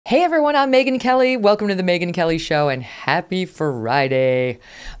Hey everyone, I'm Megyn Kelly. Welcome to the Megyn Kelly Show and happy Friday.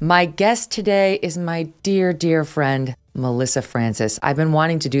 My guest today is my dear, dear friend, Melissa Francis. I've been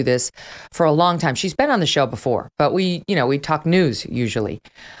wanting to do this for a long time. She's been on the show before, but we talk news usually.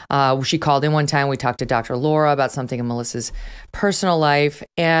 She called in one time. We talked to Dr. Laura about something in Melissa's personal life.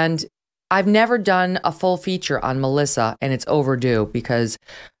 And I've never done a full feature on Melissa, and it's overdue because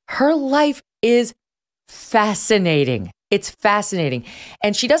her life is fascinating. It's fascinating.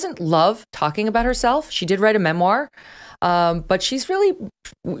 And she doesn't love talking about herself. She did write a memoir, but she's really,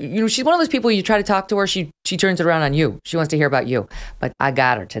 she's one of those people you try to talk to her, she turns it around on you. She wants to hear about you. But I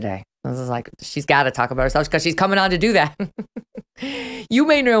got her today. I was like, she's got to talk about herself because she's coming on to do that. You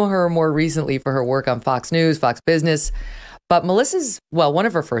may know her more recently for her work on Fox News, Fox Business. But one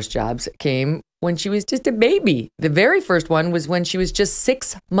of her first jobs came when she was just a baby. The very first one was when she was just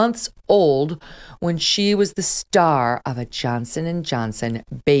 6 months old, when she was the star of a Johnson & Johnson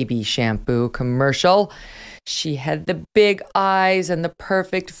baby shampoo commercial. She had the big eyes and the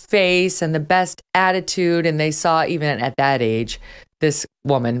perfect face and the best attitude, and they saw even at that age, this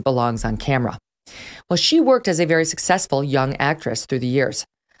woman belongs on camera. Well, she worked as a very successful young actress through the years,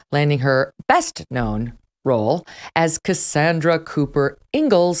 landing her best known role as Cassandra Cooper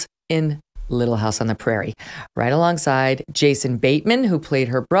Ingalls in Little House on the Prairie, right alongside Jason Bateman, who played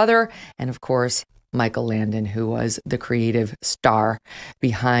her brother, and of course, Michael Landon, who was the creative star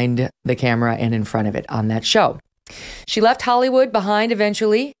behind the camera and in front of it on that show. She left Hollywood behind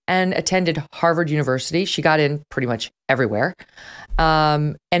eventually and attended Harvard University. She got in pretty much everywhere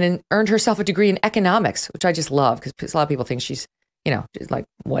and earned herself a degree in economics, which I just love because a lot of people think she's like,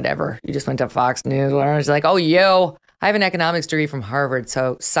 whatever. You just went to Fox News. Whatever. She's like, I have an economics degree from Harvard,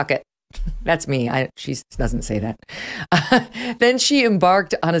 so suck it. That's me. She doesn't say that. Then she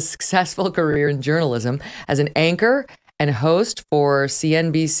embarked on a successful career in journalism as an anchor and host for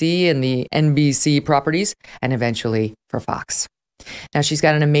CNBC and the NBC properties, and eventually for Fox. Now, she's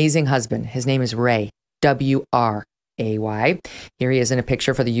got an amazing husband. His name is Ray, W-R-A-Y. Here he is in a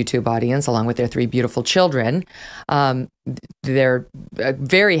picture for the YouTube audience, along with their 3 beautiful children. They're a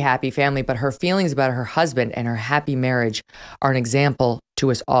very happy family, but her feelings about her husband and her happy marriage are an example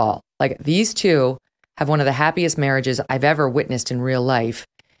to us all. Like, these two have one of the happiest marriages I've ever witnessed in real life.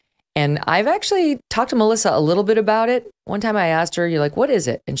 And I've actually talked to Melissa a little bit about it. One time I asked her, you're like, what is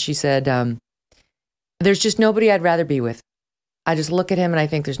it? And she said, there's just nobody I'd rather be with. I just look at him and I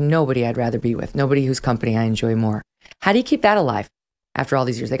think there's nobody I'd rather be with, nobody whose company I enjoy more. How do you keep that alive after all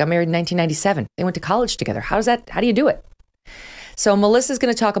these years? They got married in 1997. They went to college together. How do you do it? So Melissa's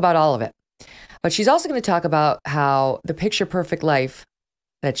going to talk about all of it, but she's also going to talk about how the picture perfect life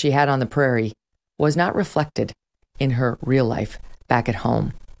that she had on the prairie was not reflected in her real life back at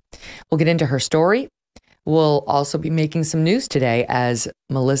home. We'll get into her story. We'll also be making some news today as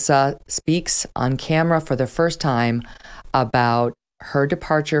Melissa speaks on camera for the first time about her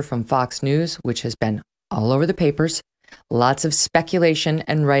departure from Fox News, which has been all over the papers. Lots of speculation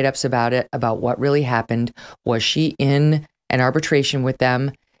and write-ups about it, about what really happened. Was she in an arbitration with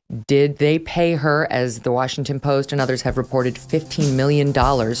them? Did they pay her, as the Washington Post and others have reported, $15 million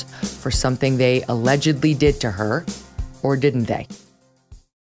for something they allegedly did to her, or didn't they?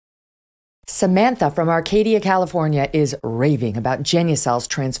 Samantha from Arcadia, California is raving about Genucel's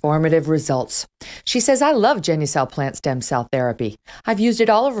transformative results. She says, I love Genucel plant stem cell therapy. I've used it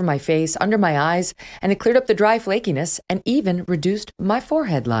all over my face, under my eyes, and it cleared up the dry flakiness and even reduced my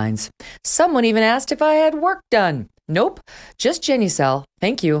forehead lines. Someone even asked if I had work done. Nope, just Genucel.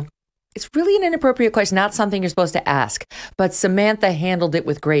 Thank you. It's really an inappropriate question, not something you're supposed to ask. But Samantha handled it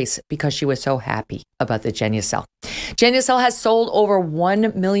with grace because she was so happy about the Genucel. Genucel has sold over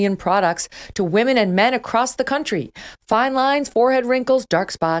 1 million products to women and men across the country. Fine lines, forehead wrinkles,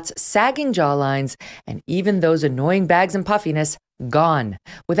 dark spots, sagging jawlines, and even those annoying bags and puffiness gone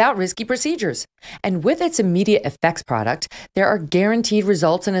without risky procedures. And with its immediate effects product, there are guaranteed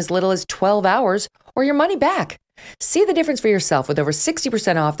results in as little as 12 hours or your money back. See the difference for yourself with over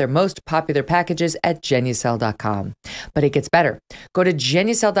 60% off their most popular packages at Genucel.com. But it gets better. Go to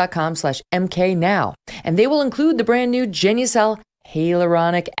Genucel.com/MK now, and they will include the brand new Genucel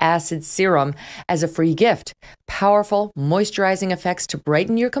Hyaluronic Acid Serum as a free gift. Powerful, moisturizing effects to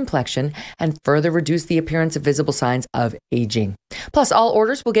brighten your complexion and further reduce the appearance of visible signs of aging. Plus, all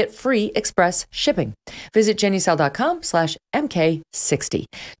orders will get free express shipping. Visit Genucel.com/MK60.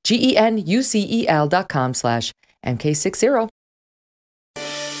 GENUCEL.com/MK60.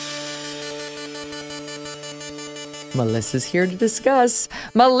 Melissa's here to discuss.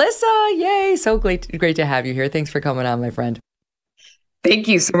 Melissa, yay! So great to have you here. Thanks for coming on, my friend. Thank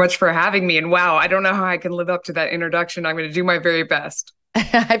you so much for having me. And wow, I don't know how I can live up to that introduction. I'm going to do my very best.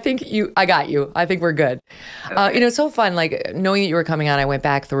 I got you. I think we're good. Okay. It's so fun. Like knowing that you were coming on, I went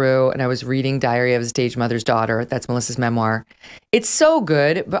back through and I was reading Diary of a Stage Mother's Daughter. That's Melissa's memoir. It's so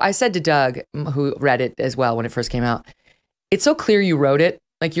good. But I said to Doug, who read it as well when it first came out, it's so clear you wrote it.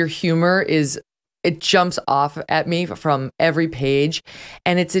 Like your humor it jumps off at me from every page.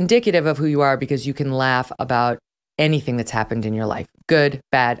 And it's indicative of who you are because you can laugh about anything that's happened in your life. Good,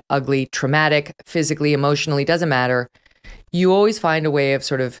 bad, ugly, traumatic, physically, emotionally, doesn't matter. You always find a way of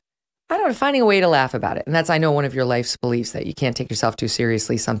sort of, I don't know, finding a way to laugh about it. And that's, I know, one of your life's beliefs, that you can't take yourself too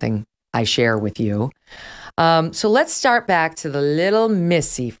seriously, something I share with you. So let's start back to the little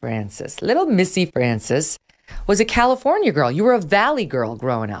Missy Francis. Little Missy Francis was a California girl. You were a Valley girl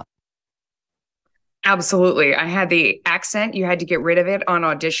growing up. Absolutely. I had the accent. You had to get rid of it on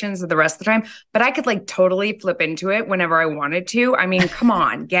auditions the rest of the time, but I could like totally flip into it whenever I wanted to. I mean, come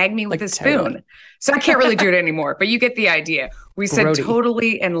on, gag me with Like a spoon. So I can't really do it anymore, but you get the idea. We said Grody.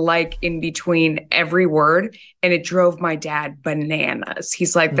 totally and like in between every word, and it drove my dad bananas.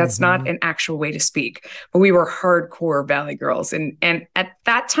 He's like, that's not an actual way to speak. But we were hardcore Valley girls. And at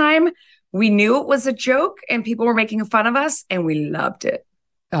that time, we knew it was a joke and people were making fun of us, and we loved it.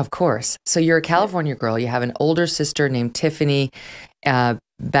 Of course. So you're a California girl. You have an older sister named Tiffany.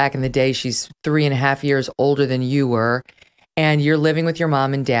 Back in the day, she's 3.5 years older than you were. And you're living with your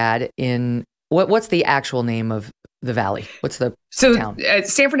mom and dad in what's the actual name of the valley? What's the town?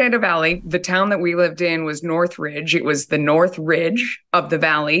 San Fernando Valley, the town that we lived in was North Ridge. It was the North Ridge of the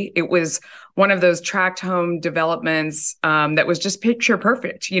valley. It was one of those tract home developments that was just picture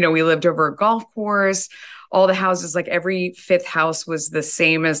perfect. You know, we lived over a golf course. All the houses, like every fifth house was the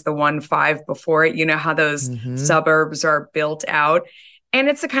same as the 1-5 before it. You know how those suburbs are built out. And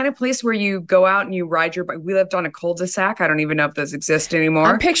it's the kind of place where you go out and you ride your bike. We lived on a cul-de-sac. I don't even know if those exist anymore.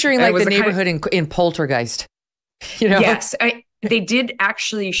 I'm picturing like the neighborhood in Poltergeist. You know? Yes. They did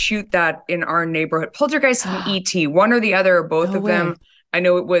actually shoot that in our neighborhood. Poltergeist and E.T., one or the other, or both of them. I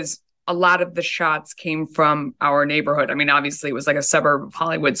know it was a lot of the shots came from our neighborhood. I mean, obviously it was like a suburb of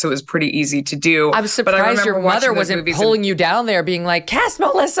Hollywood, so it was pretty easy to do. I was surprised your mother wasn't pulling you down there being like, cast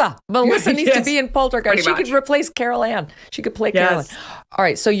Melissa. Melissa needs to be in Poltergeist. She could replace Carol Ann. She could play Carol Ann. All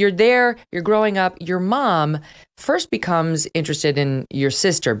right, so you're there, you're growing up. Your mom first becomes interested in your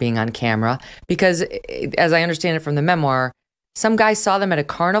sister being on camera because, as I understand it from the memoir, some guy saw them at a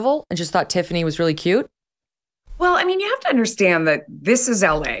carnival and just thought Tiffany was really cute. Well, I mean, you have to understand that this is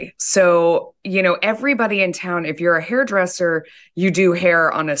LA. So, you know, everybody in town, if you're a hairdresser, you do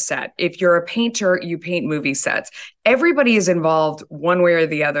hair on a set. If you're a painter, you paint movie sets. Everybody is involved one way or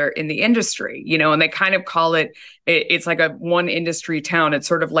the other in the industry, you know, and they kind of call it's like a one industry town. It's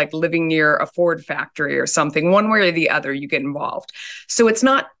sort of like living near a Ford factory or something. One way or the other, you get involved. So it's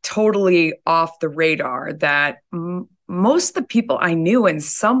not totally off the radar that most of the people I knew in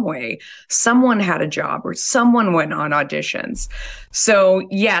some way, someone had a job or someone went on auditions. So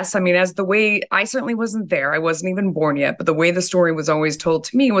yes, I mean, as the way, I certainly wasn't there. I wasn't even born yet, but the way the story was always told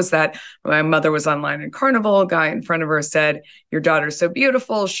to me was that my mother was online in Carnival. A guy in front of her said, "Your daughter's so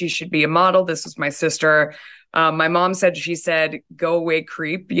beautiful. She should be a model." This was my sister. My mom said, she said, "Go away,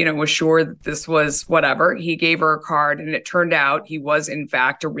 creep," you know, was sure that this was whatever. He gave her a card, and it turned out he was, in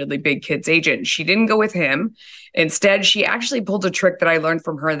fact, a really big kids agent. She didn't go with him. Instead, she actually pulled a trick that I learned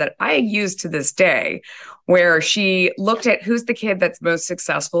from her that I use to this day, where she looked at who's the kid that's most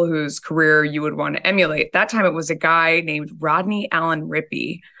successful, whose career you would want to emulate. That time it was a guy named Rodney Allen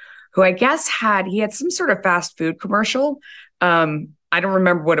Rippey, who I guess he had some sort of fast food commercial. I don't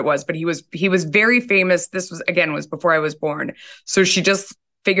remember what it was, but he was very famous. This was before I was born. So she just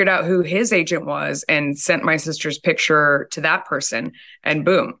figured out who his agent was and sent my sister's picture to that person, and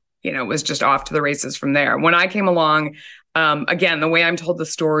boom, you know, it was just off to the races from there. When I came along, again, the way I'm told the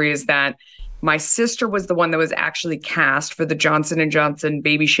story is that my sister was the one that was actually cast for the Johnson & Johnson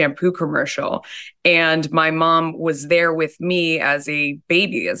baby shampoo commercial. And my mom was there with me as a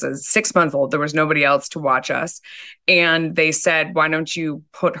baby, as a 6-month-old. There was nobody else to watch us. And they said, "Why don't you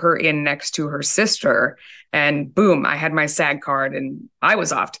put her in next to her sister?" And boom, I had my SAG card and I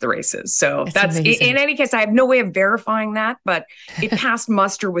was off to the races. So that's in any case, I have no way of verifying that, but it passed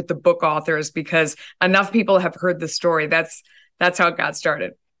muster with the book authors because enough people have heard the story. That's how it got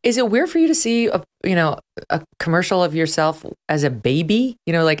started. Is it weird for you to see a commercial of yourself as a baby?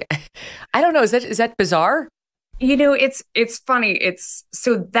 You know, like, I don't know. Is that bizarre? You know, it's funny.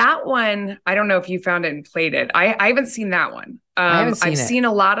 So that one, I don't know if you found it and played it. I haven't seen that one. I've seen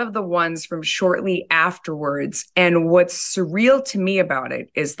a lot of the ones from shortly afterwards. And what's surreal to me about it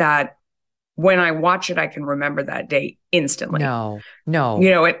is that when I watch it, I can remember that day instantly. No.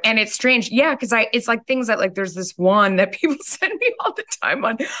 And it's strange. Yeah. Cause it's like things that like, there's this one that people send me all the time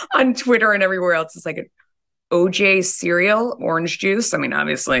on Twitter and everywhere else. It's like an OJ cereal, orange juice. I mean,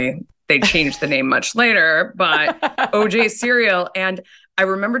 obviously they changed the name much later, but OJ cereal. And I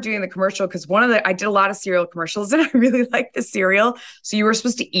remember doing the commercial because I did a lot of cereal commercials and I really liked the cereal. So you were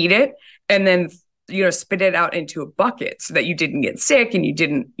supposed to eat it and then, spit it out into a bucket so that you didn't get sick and you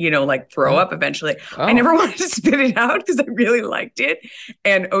didn't, like throw up eventually. Oh. I never wanted to spit it out because I really liked it.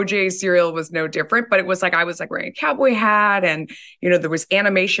 And OJ cereal was no different, but it was like, I was like wearing a cowboy hat and, there was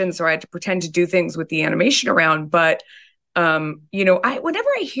animation. So I had to pretend to do things with the animation around. But, whenever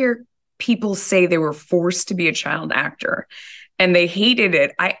I hear people say they were forced to be a child actor and they hated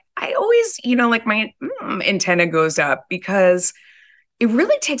it, I always, like my antenna goes up because it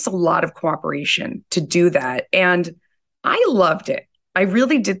really takes a lot of cooperation to do that. And I loved it. I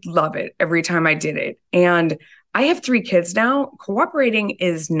really did love it every time I did it. And I have 3 kids now. Cooperating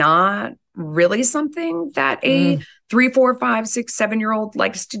is not really something that a 3, 4, 5, 6, 7-year-old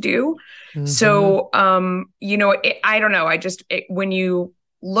likes to do. Mm-hmm. So, I don't know. When you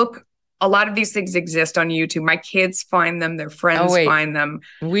look, a lot of these things exist on YouTube. My kids find them. Their friends find them.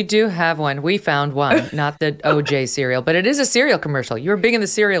 We do have one. We found one, not the OJ cereal, but it is a cereal commercial. You were big in the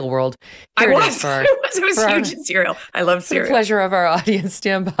cereal world. I was huge in cereal. I love cereal. For the pleasure of our audience.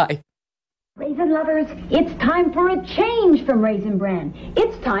 Stand by. Raisin lovers, it's time for a change from Raisin Bran.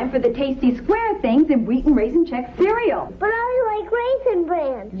 It's time for the tasty square things in Wheaten Raisin Chex cereal. But I like Raisin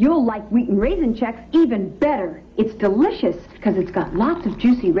Bran. You'll like Wheaten Raisin Chex even better. It's delicious because it's got lots of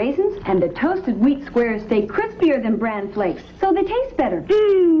juicy raisins and the toasted wheat squares stay crispier than bran flakes, so they taste better.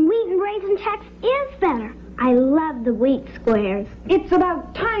 Wheaten Raisin Chex is better. I love the wheat squares. It's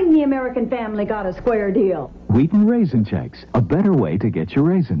about time the American family got a square deal. Wheaten Raisin Chex, a better way to get your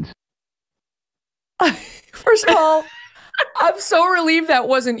raisins. First of all, I'm so relieved that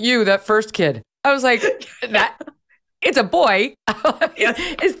wasn't you, that first kid. I was like, it's a boy. Yes.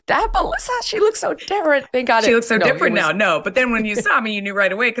 Is that Melissa? She looks so different. Thank God. She looks so different now. No, but then when you saw me, you knew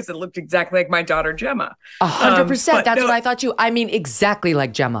right away because it looked exactly like my daughter, Gemma. 100%. That's what I thought too. I mean, exactly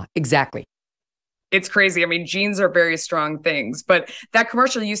like Gemma. Exactly. It's crazy. I mean, genes are very strong things. But that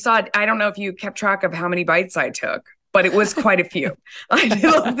commercial you saw, I don't know if you kept track of how many bites I took, but it was quite a few. I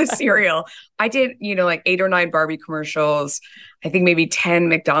love the cereal. I did, like 8 or 9 Barbie commercials. I think maybe 10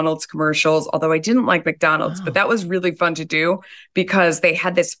 McDonald's commercials, although I didn't like McDonald's, but that was really fun to do because they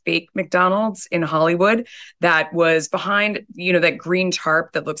had this fake McDonald's in Hollywood that was behind, that green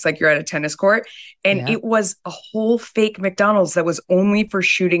tarp that looks like you're at a tennis court. And it was a whole fake McDonald's that was only for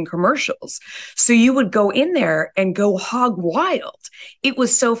shooting commercials. So you would go in there and go hog wild. It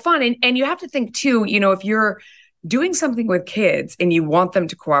was so fun. And you have to think too, if you're doing something with kids and you want them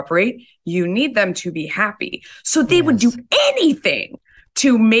to cooperate, you need them to be happy. So they would do anything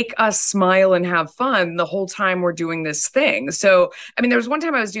to make us smile and have fun the whole time we're doing this thing. So, I mean, there was one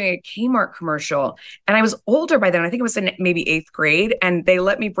time I was doing a Kmart commercial and I was older by then. I think it was in maybe 8th grade. And they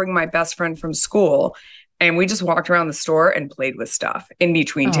let me bring my best friend from school. And we just walked around the store and played with stuff in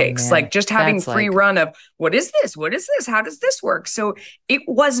between takes, man. Like just having free run of what is this? What is this? How does this work? So it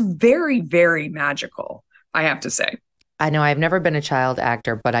was very, very magical, I have to say. I know I've never been a child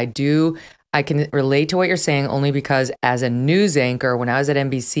actor, but I can relate to what you're saying only because as a news anchor, when I was at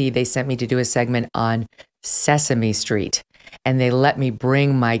NBC, they sent me to do a segment on Sesame Street and they let me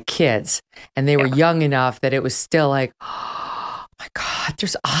bring my kids and they were young enough that it was still like, oh my God,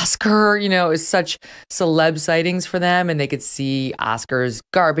 there's Oscar, it was such celeb sightings for them and they could see Oscar's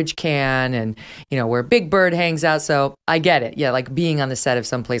garbage can and, where Big Bird hangs out. So I get it. Yeah. Like being on the set of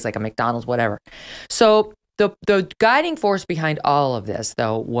someplace like a McDonald's, whatever. So the guiding force behind all of this,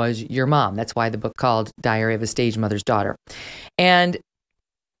 though, was your mom. That's why the book called Diary of a Stage Mother's Daughter. And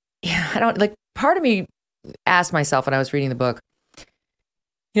part of me asked myself when I was reading the book,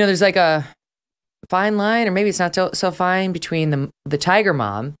 there's like a fine line, or maybe it's not so fine, between the tiger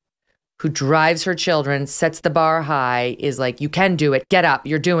mom who drives her children, sets the bar high, is like, you can do it, get up,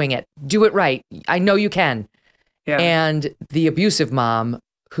 you're doing it, do it right, I know you can. Yeah. And the abusive mom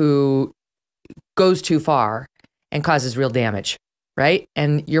who goes too far and causes real damage, right?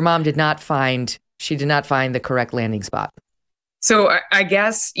 And your mom did not find the correct landing spot. So I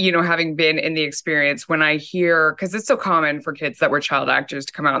guess, having been in the experience, when I hear, because it's so common for kids that were child actors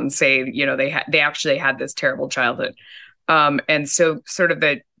to come out and say, they actually had this terrible childhood. And so sort of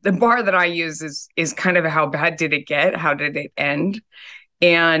the bar that I use is kind of how bad did it get? How did it end?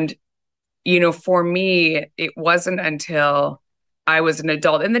 And, for me, it wasn't until I was an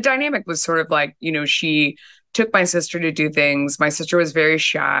adult. And the dynamic was sort of like, she took my sister to do things. My sister was very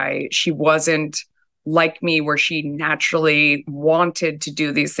shy. She wasn't like me, where she naturally wanted to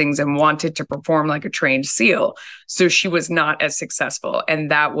do these things and wanted to perform like a trained SEAL. So she was not as successful. And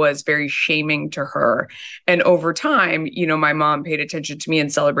that was very shaming to her. And over time, you know, my mom paid attention to me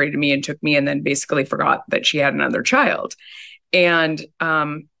and celebrated me and took me, and then basically forgot that she had another child. And,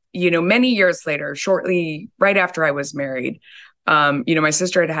 you know, many years later, shortly right after I was married, you know, my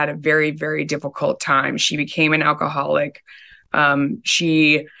sister had a very, very difficult time. She became an alcoholic.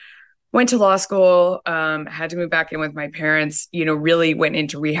 She went to law school, had to move back in with my parents, you know, really went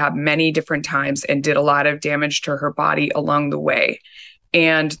into rehab many different times and did a lot of damage to her body along the way.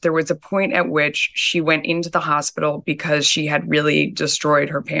 And there was a point at which she went into the hospital because she had really destroyed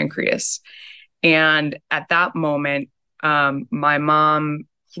her pancreas. And at that moment, my mom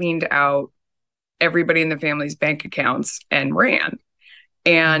cleaned out everybody in the family's bank accounts and ran.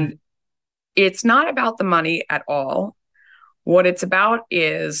 And it's not about the money at all. What it's about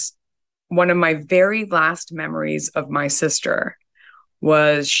is, one of my very last memories of my sister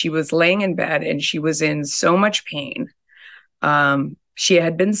was she was laying in bed and she was in so much pain. She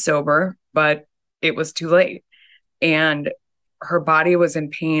had been sober, but it was too late. And her body was in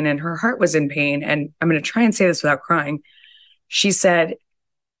pain and her heart was in pain. And I'm going to try and say this without crying. She said,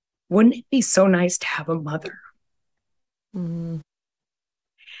 "Wouldn't it be so nice to have a mother?" Mm-hmm.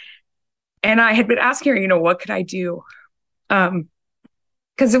 And I had been asking her, you know, what could I do?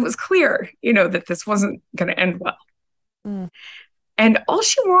 Because it was clear, you know, that this wasn't going to end well. Mm. And all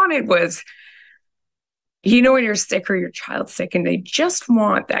she wanted was, you know, when you're sick or your child's sick and they just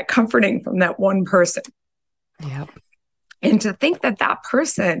want that comforting from that one person. Yep. And to think that that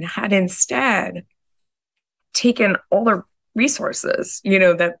person had instead taken all the resources, you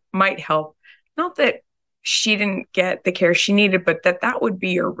know, that might help. Not that she didn't get the care she needed, but that would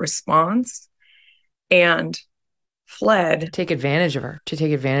be your response. And fled. To take advantage of her.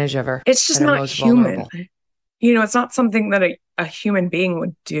 It's just not human. You know, it's not something that a human being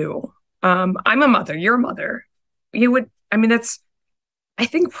would do. I'm a mother. You're a mother. You would, I mean, that's, I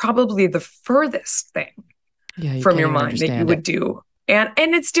think, probably the furthest thing from your mind that you would do. And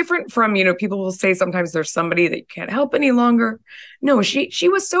it's different from, you know, people will say sometimes there's somebody that you can't help any longer. No, she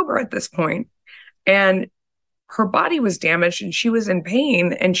was sober at this point, and her body was damaged and she was in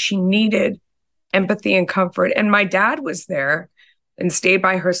pain and she needed empathy and comfort. And my dad was there and stayed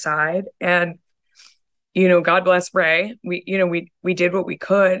by her side. And, you know, God bless Ray. We did what we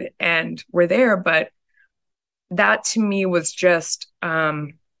could and we're there. But that to me was just,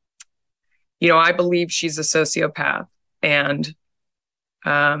 you know, I believe she's a sociopath, and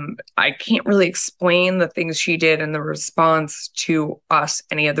I can't really explain the things she did and the response to us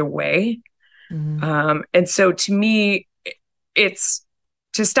any other way. Mm-hmm. And so to me, it's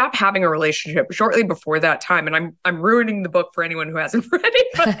to stop having a relationship shortly before that time. And I'm ruining the book for anyone who hasn't read it,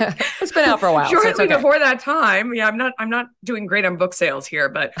 but it's been out for a while. Shortly so okay. Before that time. Yeah, I'm not doing great on book sales here,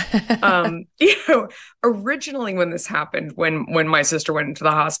 but you know, originally when this happened, when my sister went into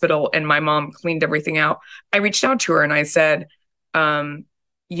the hospital and my mom cleaned everything out, I reached out to her and I said,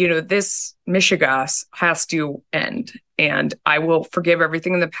 you know, this mishigas has to end, and I will forgive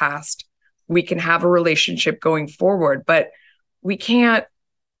everything in the past. We can have a relationship going forward, but we can't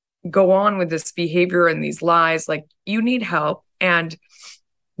go on with this behavior and these lies. Like, you need help, and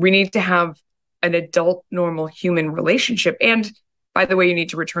we need to have an adult, normal human relationship. And by the way, you need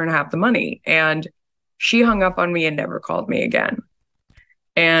to return half the money. And she hung up on me and never called me again.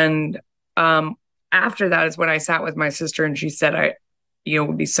 And after that is when I sat with my sister and she said, it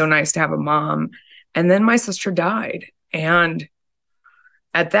would be so nice to have a mom. And then my sister died. And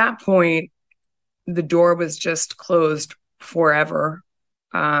at that point, the door was just closed forever.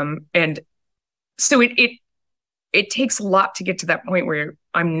 And so it takes a lot to get to that point where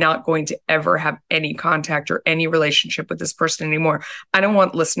I'm not going to ever have any contact or any relationship with this person anymore. I don't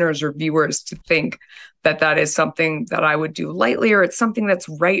want listeners or viewers to think that that is something that I would do lightly, or it's something that's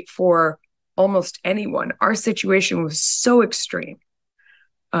right for almost anyone. Our situation was so extreme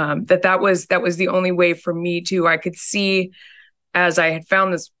that was the only way for me to, I could see, as I had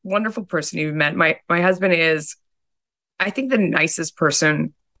found this wonderful person you've met. My husband is, I think, the nicest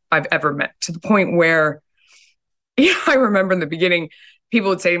person I've ever met, to the point where, I remember in the beginning, people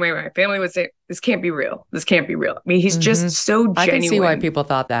would say to me, my family would say, this can't be real. This can't be real. I mean, he's just so genuine. I can see why people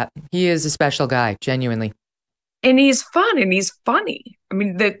thought that. He is a special guy, genuinely. And he's fun and he's funny. I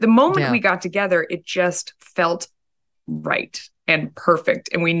mean, the moment we got together, it just felt right and perfect.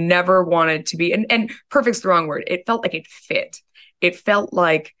 And we never wanted to be, and perfect's the wrong word. It felt like it fit. It felt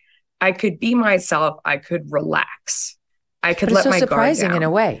like I could be myself. I could relax. I could But let it's so my guard surprising down. in a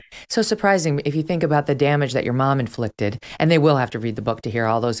way. So surprising if you think about the damage that your mom inflicted. And they will have to read the book to hear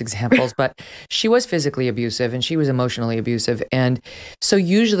all those examples. But she was physically abusive and she was emotionally abusive. And so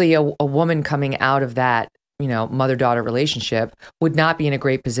usually a woman coming out of that, mother-daughter relationship would not be in a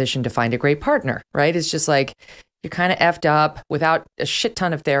great position to find a great partner, right? It's just like you're kind of effed up without a shit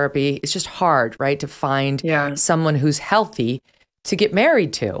ton of therapy. It's just hard, right, to find someone who's healthy to get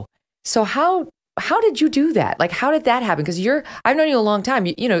married to. So how did you do that? Like, how did that happen? Because I've known you a long time.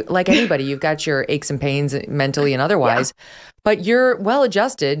 Like anybody, you've got your aches and pains mentally and otherwise, but you're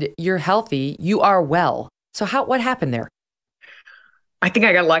well-adjusted, you're healthy, you are well. So what happened there? I think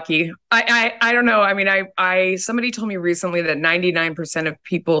I got lucky. I don't know. I mean, somebody told me recently that 99% of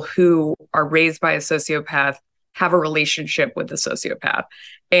people who are raised by a sociopath have a relationship with a sociopath.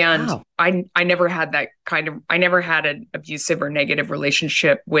 And Wow. I never had I never had an abusive or negative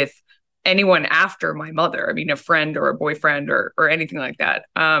relationship with anyone after my mother. I mean, a friend or a boyfriend or anything like that.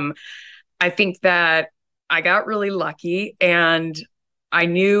 I think that I got really lucky and I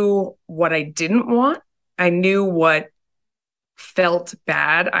knew what I didn't want. I knew what felt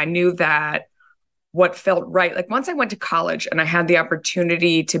bad. I knew that what felt right. Like once I went to college and I had the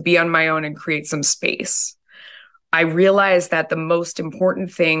opportunity to be on my own and create some space, I realized that the most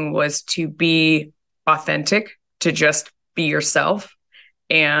important thing was to be authentic, to just be yourself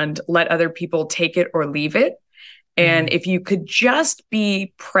and let other people take it or leave it. And if you could just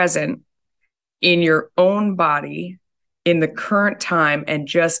be present in your own body in the current time and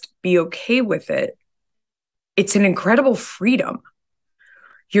just be okay with it, it's an incredible freedom.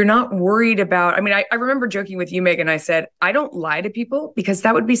 You're not worried about, I remember joking with you, Megyn, I said, I don't lie to people because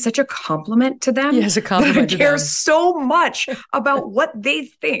that would be such a compliment to them. Yes, a compliment to I care them. so much about what they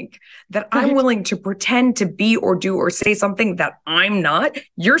think that I'm willing to pretend to be or do or say something that I'm not.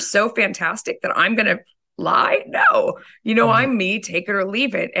 You're so fantastic that I'm going to lie. No, I'm me, take it or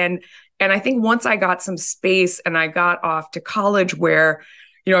leave it. And I think once I got some space and I got off to college where,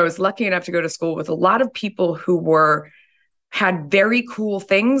 I was lucky enough to go to school with a lot of people who had very cool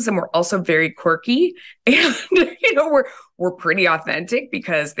things and were also very quirky and, were pretty authentic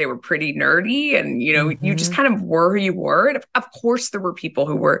because they were pretty nerdy and, you just kind of were who you were. And of course there were people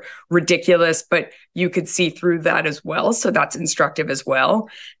who were ridiculous, but you could see through that as well. So that's instructive as well.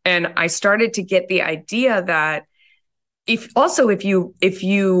 And I started to get the idea that if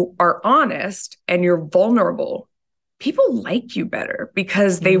you are honest and you're vulnerable, people like you better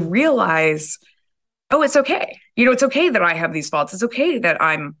because they realize, oh, it's okay. It's okay that I have these faults. It's okay that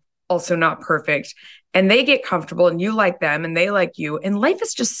I'm also not perfect. And they get comfortable and you like them and they like you. And life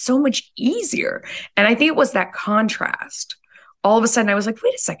is just so much easier. And I think it was that contrast. All of a sudden I was like,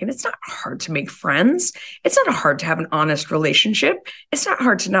 wait a second, it's not hard to make friends. It's not hard to have an honest relationship. It's not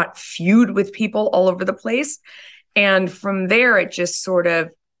hard to not feud with people all over the place. And from there, it just sort of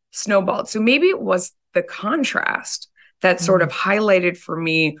snowballed. So maybe it was the contrast that sort of highlighted for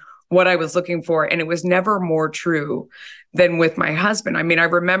me what I was looking for. And it was never more true than with my husband. I mean, I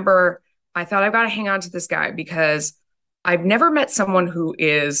remember I thought I've got to hang on to this guy because I've never met someone who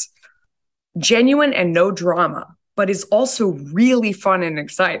is genuine and no drama, but is also really fun and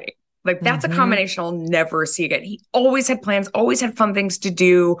exciting. Like that's a combination I'll never see again. He always had plans, always had fun things to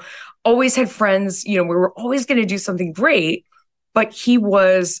do, always had friends. We were always going to do something great, but he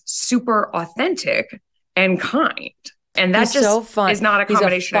was super authentic and kind. And that's just so fun. Is not a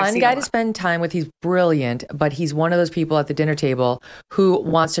combination. He's a fun guy to spend time with. He's brilliant, but he's one of those people at the dinner table who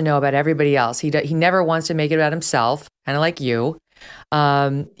wants to know about everybody else. He never wants to make it about himself, kind of like you.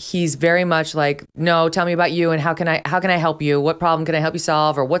 He's very much like, no, tell me about you and how can I help you? What problem can I help you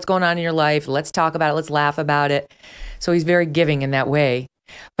solve? Or what's going on in your life? Let's talk about it. Let's laugh about it. So he's very giving in that way.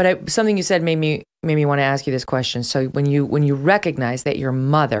 But something you said made me want to ask you this question. So when you recognize that your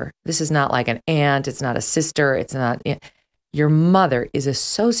mother, this is not like an aunt, it's not a sister, it's not, your mother is a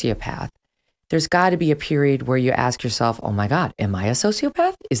sociopath, there's got to be a period where you ask yourself, oh my God, am I a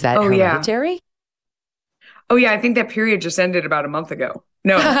sociopath? Is that hereditary? Yeah. Oh yeah, I think that period just ended about a month ago.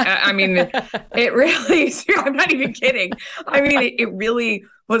 No, I mean, it really, I'm not even kidding. I mean, it really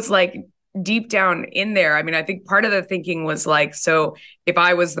was like deep down in there. I mean, I think part of the thinking was like, so if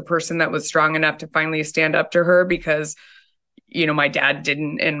I was the person that was strong enough to finally stand up to her because, my dad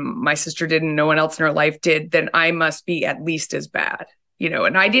didn't and my sister didn't, no one else in her life did, then I must be at least as bad,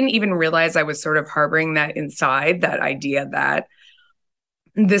 and I didn't even realize I was sort of harboring that inside, that idea that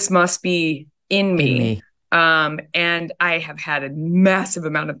this must be in me. And I have had a massive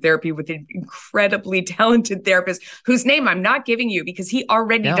amount of therapy with an incredibly talented therapist whose name I'm not giving you because he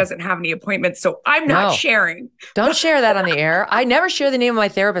already doesn't have any appointments. So I'm not sharing. Don't share that on the air. I never share the name of my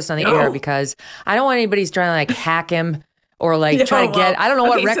therapist on the air because I don't want anybody's trying to like hack him or like try to get, I don't know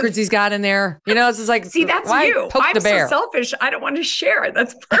what okay, records he's got in there. You know, it's just like, see, that's why you. poke I'm the bear? so selfish. I don't want to share.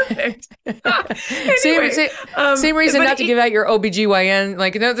 That's perfect. Same reason not to give out your OBGYN.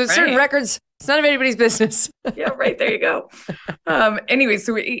 Like, there's certain records. It's none of anybody's business. Yeah, right. There you go. Anyway,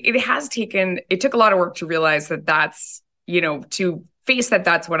 so it took a lot of work to realize that that's, to face that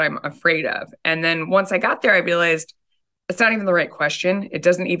that's what I'm afraid of. And then once I got there, I realized it's not even the right question. It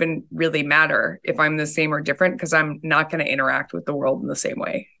doesn't even really matter if I'm the same or different, because I'm not going to interact with the world in the same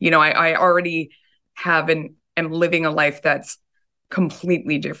way. I already am living a life that's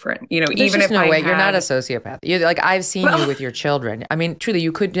completely different. Even if no way, you're not a sociopath. I've seen you with your children. I mean, truly,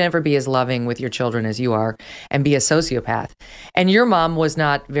 you could never be as loving with your children as you are and be a sociopath. And your mom was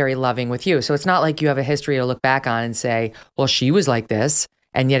not very loving with you. So it's not like you have a history to look back on and say, well, she was like this,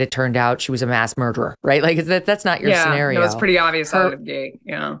 and yet it turned out she was a mass murderer, right? Like that's not your scenario. No, it's pretty obvious out of the gate.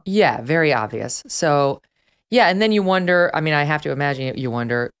 Yeah. Yeah, very obvious. So yeah, and then you wonder, I mean, I have to imagine you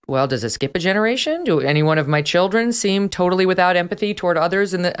wonder, well, does it skip a generation? Do any one of my children seem totally without empathy toward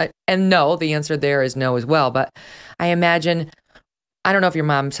others? And no, the answer there is no as well. But I imagine, I don't know if your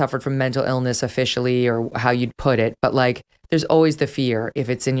mom suffered from mental illness officially or how you'd put it, but like there's always the fear if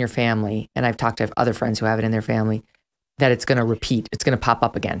it's in your family, and I've talked to other friends who have it in their family, that it's going to repeat, it's going to pop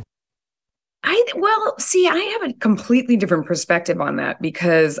up again. I have a completely different perspective on that,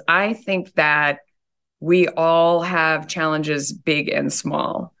 because I think that we all have challenges, big and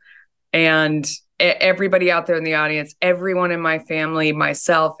small. And everybody out there in the audience, everyone in my family,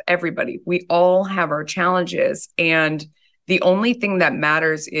 myself, everybody, we all have our challenges. And the only thing that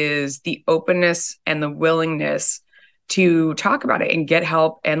matters is the openness and the willingness to talk about it and get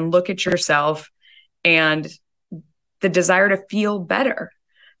help and look at yourself, and the desire to feel better,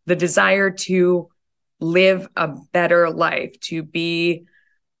 the desire to live a better life, to be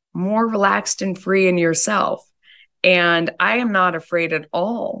more relaxed and free in yourself. And I am not afraid at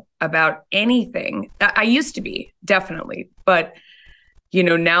all about anything. I used to be, definitely. But,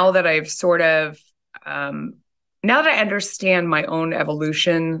 now that I've sort of, now that I understand my own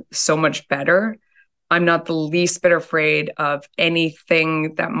evolution so much better, I'm not the least bit afraid of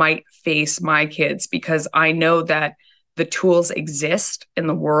anything that might face my kids, because I know that the tools exist in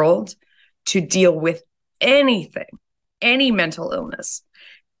the world to deal with anything, any mental illness.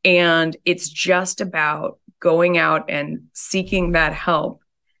 And it's just about going out and seeking that help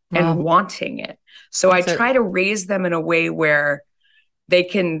and wanting it. So I try to raise them in a way where they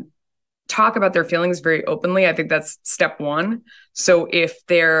can talk about their feelings very openly. I think that's step one. So if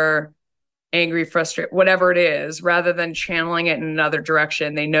they're angry, frustrated, whatever it is, rather than channeling it in another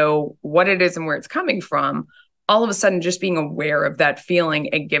direction, they know what it is and where it's coming from. All of a sudden, just being aware of that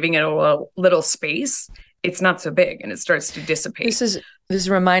feeling and giving it a little space, it's not so big, and it starts to dissipate. This is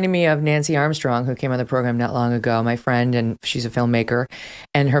reminding me of Nancy Armstrong, who came on the program not long ago, my friend, and she's a filmmaker,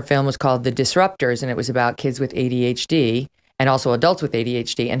 and her film was called The Disruptors, and it was about kids with ADHD and also adults with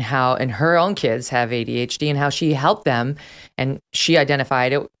ADHD, and her own kids have ADHD, and how she helped them, and she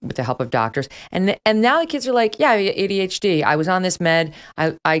identified it with the help of doctors. And now the kids are like, yeah, ADHD. I was on this med.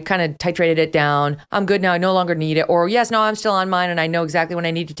 I kind of titrated it down. I'm good now. I no longer need it. Or yes, no, I'm still on mine, and I know exactly when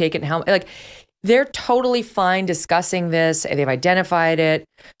I need to take it and how. Like, they're totally fine discussing this. They've identified it.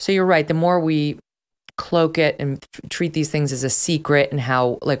 So you're right. The more we cloak it and treat these things as a secret, and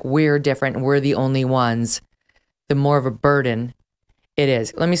how like we're different and we're the only ones, the more of a burden it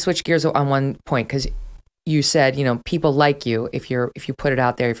is. Let me switch gears on one point, because you said, people like you if you put it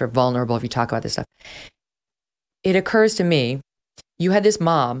out there, if you're vulnerable, if you talk about this stuff. It occurs to me, you had this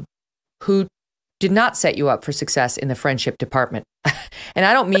mom who did not set you up for success in the friendship department. And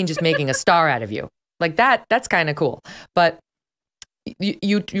I don't mean just making a star out of you. Like that's kind of cool. But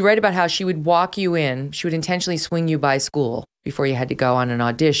you write about how she would walk you in, she would intentionally swing you by school before you had to go on an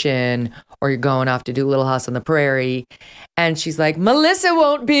audition, or you're going off to do Little House on the Prairie. And she's like, Melissa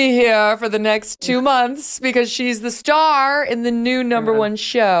won't be here for the next 2 months because she's the star in the new #1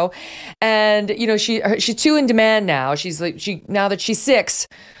 show. And, she's too in demand now. She's like, now that she's 6,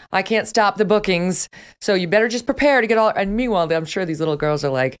 I can't stop the bookings. So you better just prepare to get all. And meanwhile, I'm sure these little girls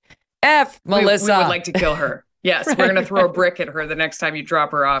are like, F Melissa. We would like to kill her. Yes, right. We're going to throw a brick at her the next time you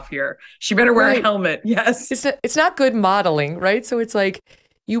drop her off here. She better wear a helmet. Yes. It's not good modeling, right? So it's like,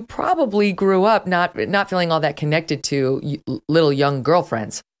 you probably grew up not feeling all that connected to little young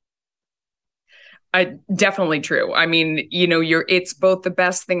girlfriends. Definitely true. I mean, it's both the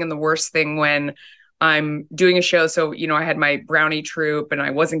best thing and the worst thing when I'm doing a show. So, I had my brownie troupe and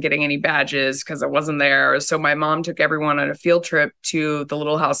I wasn't getting any badges because I wasn't there. So my mom took everyone on a field trip to the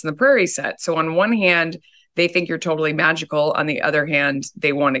Little House on the Prairie set. So on one hand, they think you're totally magical. On the other hand,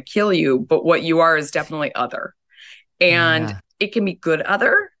 they want to kill you. But what you are is definitely other. And it can be good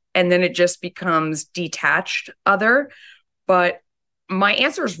other, and then it just becomes detached other. But my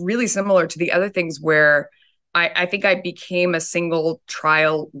answer is really similar to the other things where I think I became a single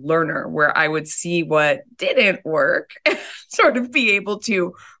trial learner where I would see what didn't work, sort of be able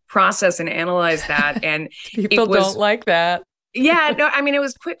to process and analyze that. And people don't like that. Yeah, no, I mean, it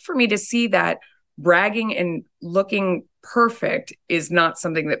was quick for me to see that bragging and looking perfect is not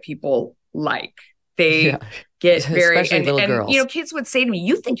something that people like. They get very, especially little girls. You know, kids would say to me,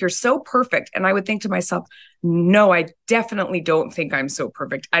 "You think you're so perfect." And I would think to myself, no, I definitely don't think I'm so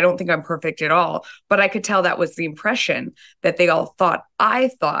perfect. I don't think I'm perfect at all. But I could tell that was the impression that they all thought.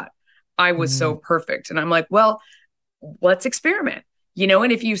 I thought I was so perfect. And I'm like, well, let's experiment, you know,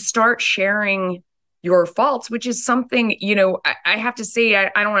 and if you start sharing your faults, which is something, you know, I have to say,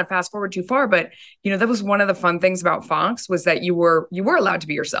 I don't want to fast forward too far, but, you know, that was one of the fun things about Fox was that you were allowed to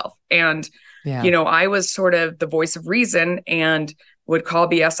be yourself. And, you know, I was sort of the voice of reason and would call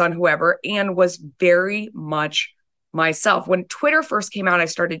BS on whoever and was very much myself. When Twitter first came out, I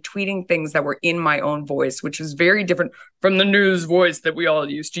started tweeting things that were in my own voice, which was very different from the news voice that we all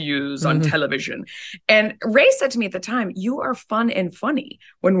used to use on television. And Ray said to me at the time, "You are fun and funny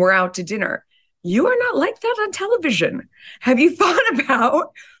when we're out to dinner. You are not like that on television. Have you thought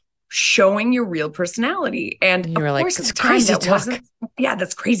about showing your real personality?" And you were of like, course, it's crazy talk.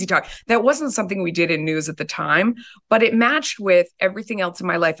 That's crazy talk. That wasn't something we did in news at the time, but it matched with everything else in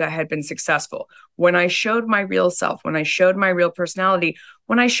my life that had been successful. When I showed my real self, when I showed my real personality,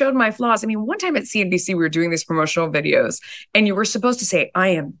 when I showed my flaws. I mean, one time at CNBC, we were doing these promotional videos and you were supposed to say, "I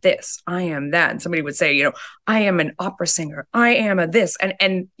am this, I am that." And somebody would say, you know, "I am an opera singer, I am a this."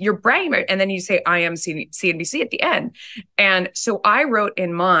 And you're bragging about it. And then you say, "I am CNBC" at the end. And so I wrote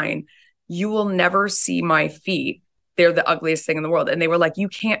in mine, "You will never see my feet. They're the ugliest thing in the world." And they were like, "You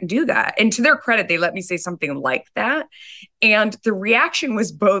can't do that." And to their credit, they let me say something like that. And the reaction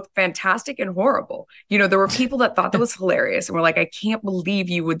was both fantastic and horrible. You know, there were people that thought that was hilarious and were like, "I can't believe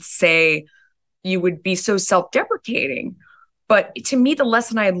you would be so self-deprecating." But to me, the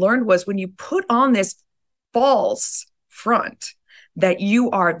lesson I had learned was when you put on this false front that you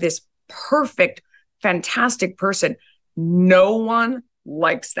are this perfect, fantastic person, no one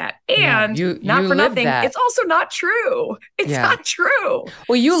likes that. And not for nothing, it's also not true. It's not true.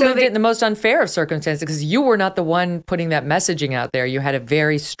 Well, you lived it in the most unfair of circumstances because you were not the one putting that messaging out there. You had a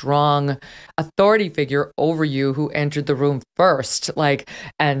very strong authority figure over you who entered the room first.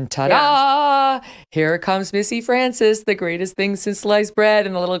 And ta-da, here comes Missy Francis, the greatest thing since sliced bread.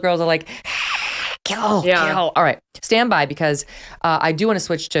 And the little girls are like, kill. All right, stand by because I do want to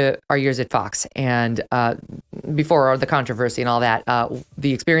switch to our years at Fox and before the controversy and all that,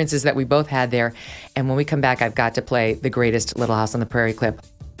 the experiences that we both had there. And when we come back, I've got to play the greatest Little House on the Prairie clip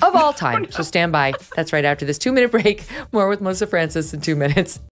of all time. So stand by. That's right after this 2-minute break. More with Melissa Francis in 2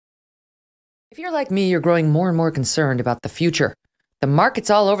 minutes. If you're like me, you're growing more and more concerned about the future. The market's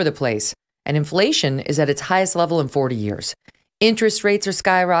all over the place, and inflation is at its highest level in 40 years. Interest rates are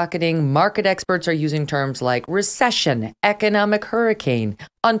skyrocketing. Market experts are using terms like recession, economic hurricane,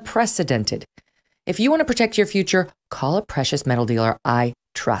 unprecedented. If you want to protect your future, call a precious metal dealer I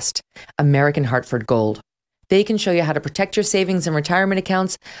trust, American Hartford Gold. They can show you how to protect your savings and retirement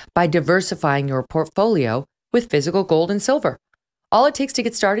accounts by diversifying your portfolio with physical gold and silver. All it takes to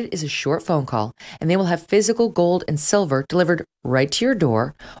get started is a short phone call, and they will have physical gold and silver delivered right to your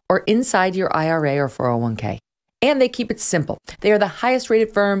door or inside your IRA or 401k. And they keep it simple. They are the highest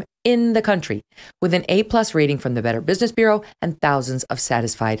rated firm in the country with an A+ rating from the Better Business Bureau and thousands of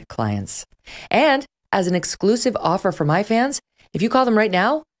satisfied clients. And as an exclusive offer for my fans, if you call them right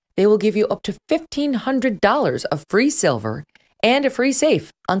now, they will give you up to $1,500 of free silver and a free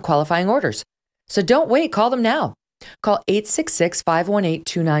safe on qualifying orders. So don't wait, call them now. Call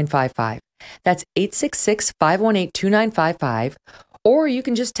 866-518-2955. That's 866-518-2955. Or you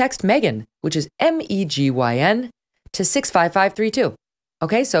can just text Megyn, which is MEGYN, to 65532.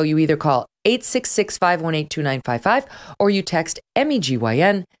 Okay, so you either call 866-518-2955 or you text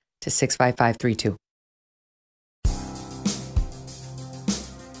MEGYN to 65532.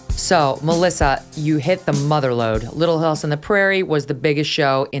 So, Melissa, you hit the mother load. Little House on the Prairie was the biggest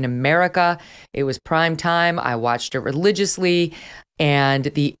show in America. It was prime time. I watched it religiously, and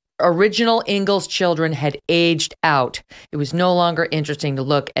the original Ingalls children had aged out. It was no longer interesting to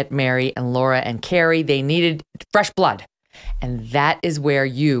look at Mary and Laura and Carrie. They needed fresh blood. And that is where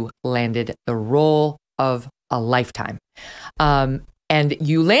you landed the role of a lifetime. And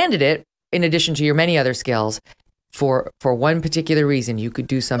you landed it, in addition to your many other skills, for one particular reason. You could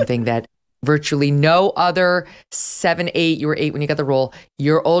do something that virtually no other 7, 8, you were 8 when you got the role,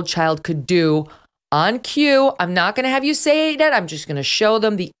 your old child could do on cue. I'm not going to have you say that. I'm just going to show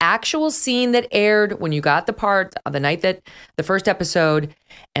them the actual scene that aired when you got the part on the night that the first episode,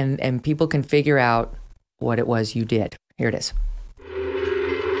 and people can figure out what it was you did. Here it is.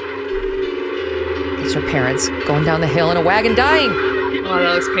 It's her parents going down the hill in a wagon dying. Oh,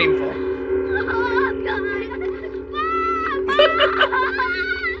 that looks painful.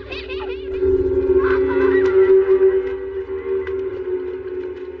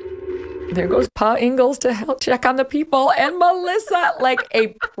 There goes Pa Ingalls to help check on the people, and Melissa, like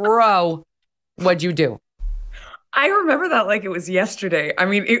a pro. What'd you do? I remember that like it was yesterday. I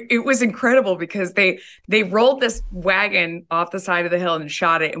mean, it was incredible because they rolled this wagon off the side of the hill and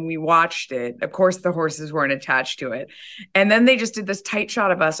shot it, and we watched it. Of course, the horses weren't attached to it. And then they just did this tight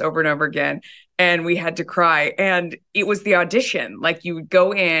shot of us over and over again, and we had to cry. And it was the audition. Like, you would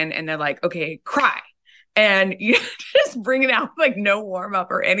go in and they're like, okay, cry. And you just bring it out, like no warm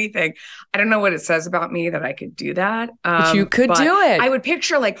up or anything. I don't know what it says about me that I could do that. But you could do it. I would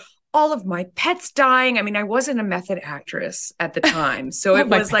picture like all of my pets dying. I mean, I wasn't a method actress at the time. So it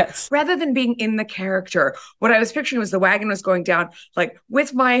was like, rather than being in the character, what I was picturing was the wagon was going down like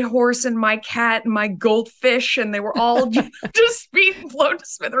with my horse and my cat and my goldfish, and they were all just being blown to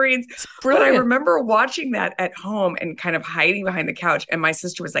smithereens. But I remember watching that at home and kind of hiding behind the couch. And my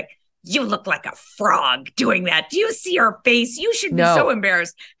sister was like, you look like a frog doing that. Do you see her face? You should be so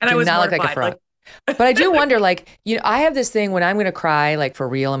embarrassed. And I was not mortified. Look like a frog. But I do wonder, like, you know, I have this thing when I'm going to cry, like for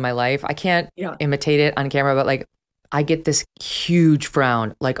real in my life. I can't imitate it on camera, but like I get this huge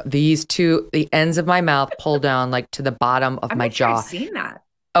frown, like these two, the ends of my mouth pull down like to the bottom of my jaw. I've seen that.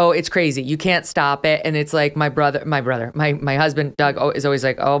 Oh, it's crazy. You can't stop it. And it's like my husband, Doug, is always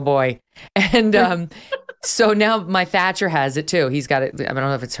like, oh boy. And so now my Thatcher has it too. He's got it. I don't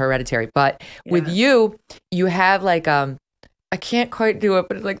know if it's hereditary, but with you have like, I can't quite do it,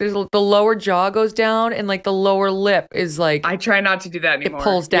 but like there's the lower jaw goes down and like the lower lip is like. I try not to do that anymore. It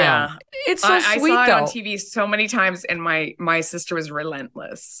pulls down. Yeah. It's so sweet though. I saw it on TV so many times, and my sister was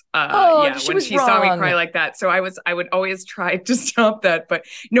relentless. When she saw me cry like that. So I would always try to stop that. But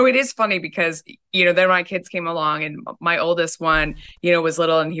no, it is funny because, you know, then my kids came along, and my oldest one, you know, was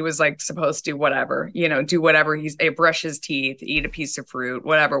little, and he was like supposed to do whatever. He's brush his teeth, eat a piece of fruit,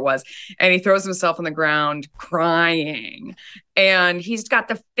 whatever it was. And he throws himself on the ground crying. And he's got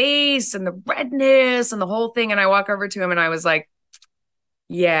the face and the redness and the whole thing. And I walk over to him and I was like,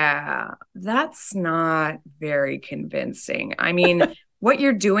 yeah, that's not very convincing. I mean, what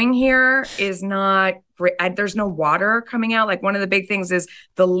you're doing here is not great. There's no water coming out. Like, one of the big things is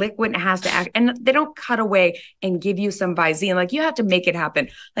the liquid has to act, and they don't cut away and give you some Visine. Like, you have to make it happen.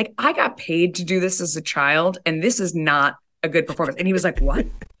 Like, I got paid to do this as a child, and this is not a good performance. And he was like, what?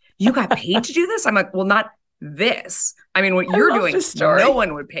 You got paid to do this? I'm like, well, not this. I mean, what you're doing, no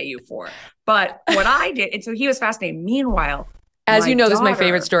one would pay you for. But what I did, and so he was fascinated. Meanwhile, as you know, this is my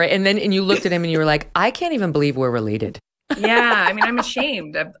favorite story. And you looked at him and you were like, I can't even believe we're related. Yeah. I mean, I'm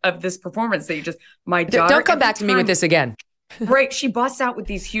ashamed of this performance that my daughter. Don't come back to me with this again. Right. She busts out with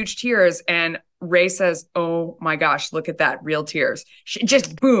these huge tears, and Ray says, oh my gosh, look at that. Real tears.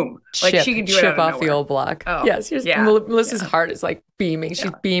 Just boom. Like, she can do it out of off nowhere. The old block. Oh, yes. Melissa's heart is like beaming.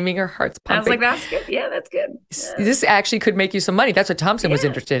 She's beaming. Her heart's pumping. I was like, that's good. Yeah, that's good. Yeah. This actually could make you some money. That's what Thompson was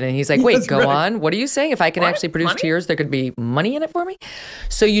interested in. He's like, wait, go on. What are you saying? If I can actually produce tears, there could be money in it for me.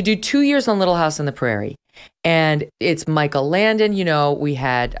 So you do 2 years on Little House on the Prairie, and it's Michael Landon. You know, we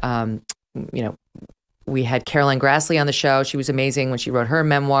had, we had Caroline Grassley on the show. She was amazing when she wrote her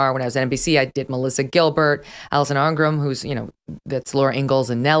memoir. When I was at NBC, I did Melissa Gilbert, Alison Arngrim, who's, that's Laura Ingalls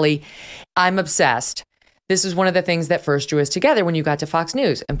and Nellie. I'm obsessed. This is one of the things that first drew us together when you got to Fox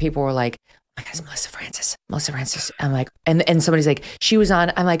News. And people were like, oh my God, it's Melissa Francis. I'm like, and somebody's like, she was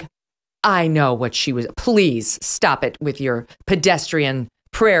on. I'm like, I know what she was. Please stop it with your pedestrian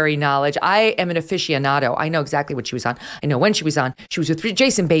Prairie knowledge. I am an aficionado. I know exactly what she was on. I know when she was on. She was with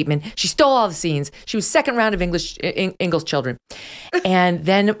Jason Bateman. She stole all the scenes. She was second round of Ingalls Children. And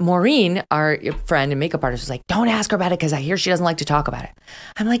then Maureen, our friend and makeup artist, was like, don't ask her about it because I hear she doesn't like to talk about it.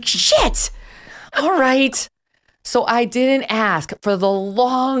 I'm like, shit. All right. So I didn't ask for the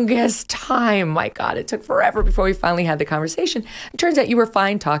longest time. My God, it took forever before we finally had the conversation. It turns out you were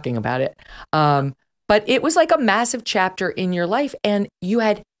fine talking about it. But it was like a massive chapter in your life, and you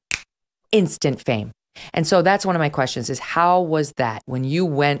had instant fame. And so that's one of my questions is, how was that when you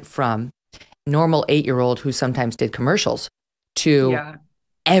went from normal 8-year-old who sometimes did commercials to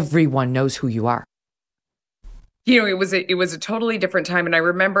everyone knows who you are? You know, it was a totally different time. And I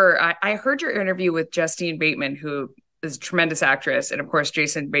remember I heard your interview with Justine Bateman, who is a tremendous actress, and of course,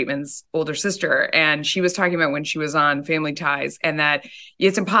 Jason Bateman's older sister. And she was talking about when she was on Family Ties, and that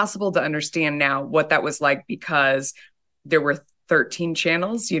it's impossible to understand now what that was like because there were 13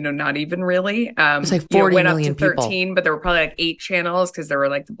 channels, not even really. It's like 40 went million up to 13, people. but there were probably like 8 channels because there were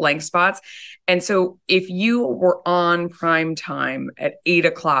like the blank spots. And so if you were on prime time at 8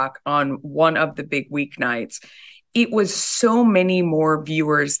 o'clock on one of the big weeknights, it was so many more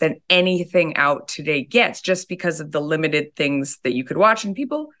viewers than anything out today gets, just because of the limited things that you could watch. And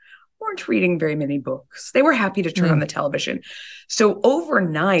people weren't reading very many books. They were happy to turn on the television. So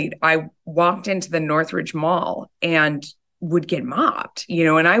overnight, I walked into the Northridge Mall and would get mobbed,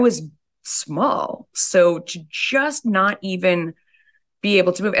 and I was small. So to just not even be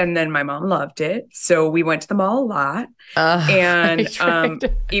able to move. And then my mom loved it. So we went to the mall a lot. And right.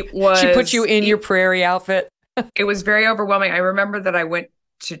 It was... She put you in your Prairie outfit. It was very overwhelming. I remember that I went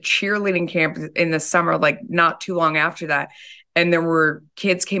to cheerleading camp in the summer, like not too long after that. And there were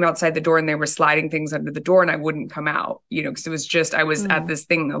kids came outside the door and they were sliding things under the door and I wouldn't come out, because it was just, I was at this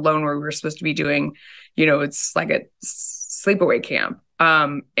thing alone where we were supposed to be doing, it's like a sleepaway camp.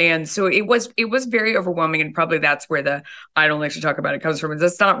 And so it was very overwhelming. And probably that's where I don't like to talk about it comes from.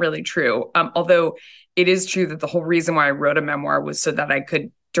 That's not really true. Although it is true that the whole reason why I wrote a memoir was so that I could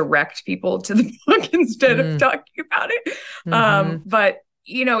direct people to the book instead of talking about it. But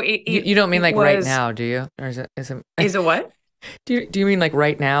you don't mean like right now, do you? Or is it what? Do you mean like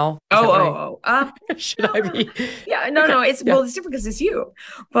right now? Should I be? Yeah, no. It's different because it's you.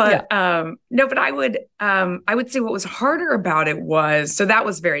 But no, but I would say what was harder about it was, so that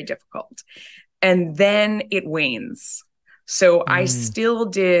was very difficult. And then it wanes. So I still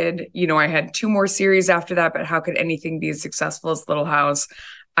did, I had 2 more series after that, but how could anything be as successful as Little House?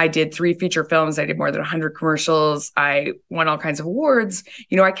 I did 3 feature films. I did more than 100 commercials. I won all kinds of awards.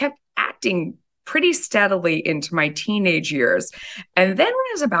 I kept acting pretty steadily into my teenage years. And then when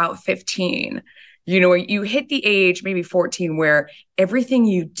I was about 15, you hit the age, maybe 14, where everything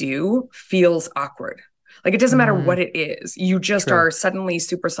you do feels awkward. Like it doesn't matter what it is. You just are suddenly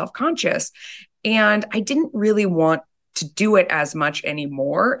super self-conscious. And I didn't really want to do it as much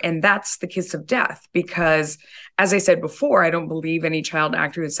anymore. And that's the kiss of death, because as I said before, I don't believe any child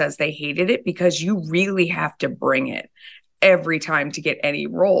actor who says they hated it, because you really have to bring it every time to get any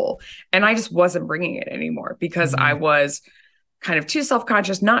role. And I just wasn't bringing it anymore because I was kind of too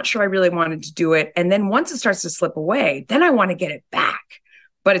self-conscious, not sure I really wanted to do it. And then once it starts to slip away, then I want to get it back,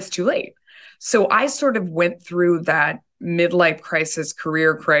 but it's too late. So I sort of went through that midlife crisis,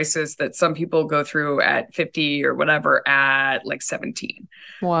 career crisis that some people go through at 50 or whatever at like 17.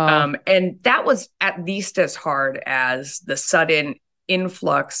 Wow. And that was at least as hard as the sudden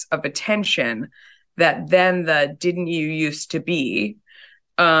influx of attention that then the didn't you used to be.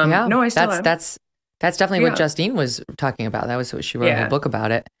 No, I still am. That's definitely what Justine was talking about. That was what she wrote in her book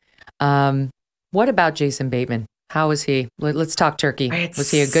about it. What about Jason Bateman? How was he? Let's talk turkey. Was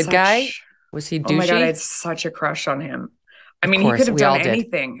he a good guy? Was he douchey? Oh my God, I had such a crush on him. I mean, he could have done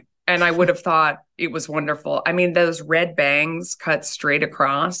anything and I would have thought it was wonderful. I mean, those red bangs cut straight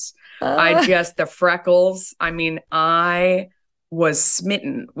across. The freckles. I mean, I was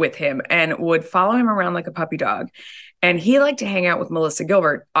smitten with him and would follow him around like a puppy dog. And he liked to hang out with Melissa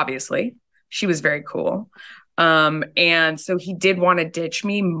Gilbert, obviously. She was very cool. And so he did want to ditch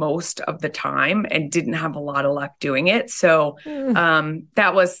me most of the time and didn't have a lot of luck doing it. So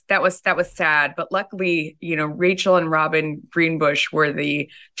that was sad. But luckily, Rachel and Robin Greenbush were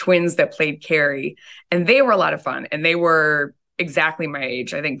the twins that played Carrie, and they were a lot of fun. And they were exactly my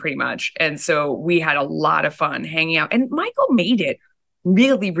age, I think, pretty much. And so we had a lot of fun hanging out. And Michael made it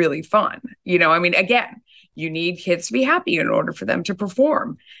really, really fun. I mean, again, you need kids to be happy in order for them to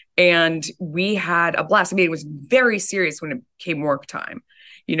perform. And we had a blast. I mean, it was very serious when it came work time.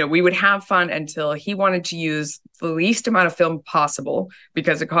 We would have fun until he wanted to use the least amount of film possible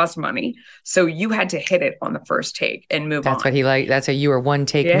because it cost money. So you had to hit it on the first take and move on. That's what he liked. That's how you were one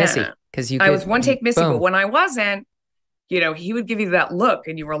take missy. I was one take missy, but when I wasn't, he would give you that look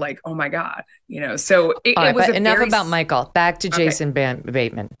and you were like, oh my God, so it was enough about Michael. Back to Jason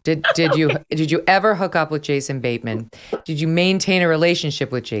Bateman. Did you ever hook up with Jason Bateman? Did you maintain a relationship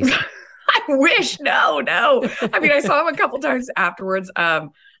with Jason? I wish. No. I mean, I saw him a couple times afterwards.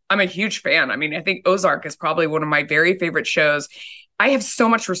 I'm a huge fan. I mean, I think Ozark is probably one of my very favorite shows. I have so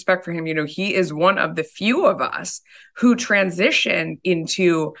much respect for him. He is one of the few of us who transitioned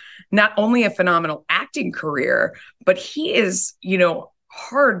into not only a phenomenal acting career, but he is,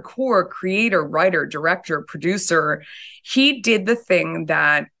 hardcore creator, writer, director, producer. He did the thing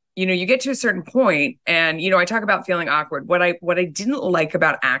that, you get to a certain point and, I talk about feeling awkward. What I didn't like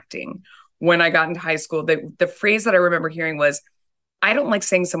about acting when I got into high school. The phrase that I remember hearing was, I don't like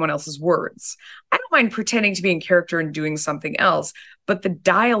saying someone else's words. I don't mind pretending to be in character and doing something else. But the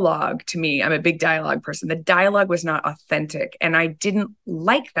dialogue, to me, I'm a big dialogue person. The dialogue was not authentic. And I didn't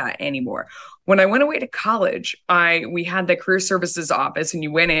like that anymore. When I went away to college, we had the career services office, and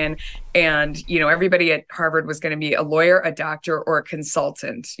you went in and, everybody at Harvard was going to be a lawyer, a doctor, or a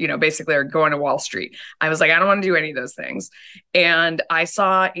consultant, basically, or going to Wall Street. I was like, I don't want to do any of those things. And I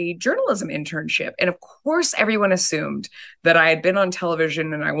saw a journalism internship. And of course, everyone assumed that I had been on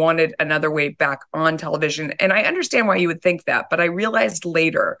television and I wanted another way back on television. And I understand why you would think that, but I realized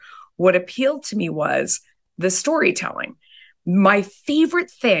later what appealed to me was the storytelling. My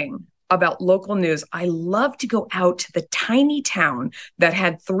favorite thing about local news, I love to go out to the tiny town that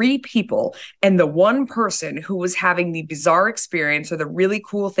had 3 people and the one person who was having the bizarre experience or the really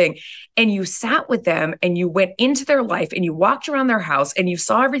cool thing. And you sat with them and you went into their life and you walked around their house and you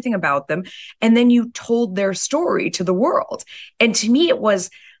saw everything about them. And then you told their story to the world. And to me, it was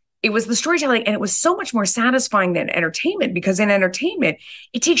the storytelling, and it was so much more satisfying than entertainment, because in entertainment,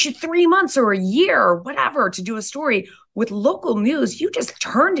 it takes you 3 months or a year or whatever to do a story. With local news, you just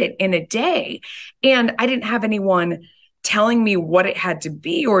turned it in a day. And I didn't have anyone telling me what it had to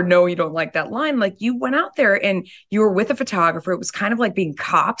be, or no, you don't like that line. Like, you went out there and you were with a photographer. It was kind of like being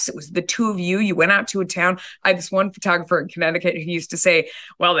cops. It was the 2 of you. You went out to a town. I had this one photographer in Connecticut who used to say,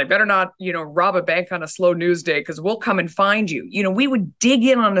 well, they better not, rob a bank on a slow news day, because we'll come and find you. We would dig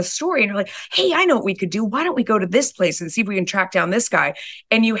in on a story and you're like, hey, I know what we could do. Why don't we go to this place and see if we can track down this guy?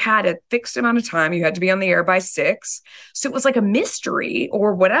 And you had a fixed amount of time. You had to be on the air by 6. So it was like a mystery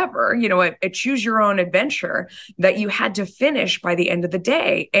or whatever, a choose your own adventure that you had to finish by the end of the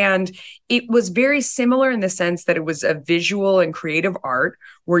day. And it was very similar in the sense that it was a visual and creative art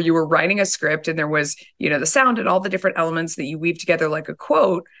where you were writing a script and there was, the sound and all the different elements that you weave together like a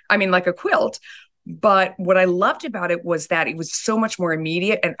quilt. But what I loved about it was that it was so much more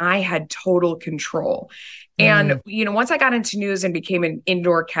immediate and I had total control. And, once I got into news and became an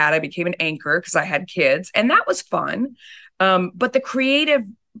indoor cat, I became an anchor because I had kids, and that was fun. But the creative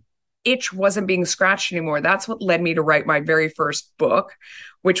itch wasn't being scratched anymore. That's what led me to write my very first book,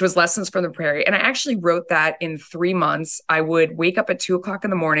 which was Lessons from the Prairie. And I actually wrote that in 3 months. I would wake up at 2:00 in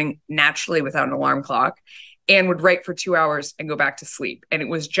the morning, naturally without an alarm clock, and would write for 2 hours and go back to sleep. And it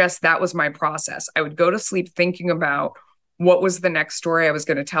was just, that was my process. I would go to sleep thinking about what was the next story I was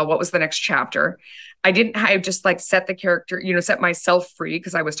going to tell, what was the next chapter. I just like set the character, set myself free,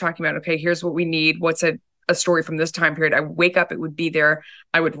 because I was talking about, okay, here's what we need. What's a story from this time period? I would wake up, it would be there.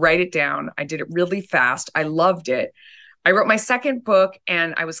 I would write it down. I did it really fast. I loved it. I wrote my second book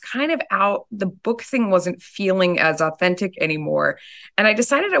and I was kind of out. The book thing wasn't feeling as authentic anymore. And I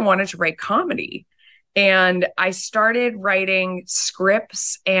decided I wanted to write comedy. And I started writing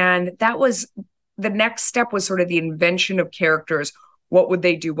scripts, and that was the next step, was sort of the invention of characters. What would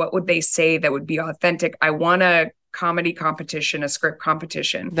they do? What would they say that would be authentic? I won a comedy competition, a script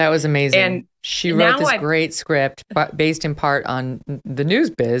competition. That was amazing. And she wrote this great script based in part on the news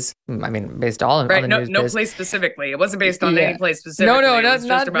biz. I mean, based all on the news biz. No place specifically. It wasn't based on any place specifically. No, no,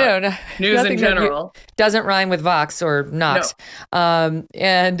 news in general. Doesn't rhyme with Vox or Knox. No.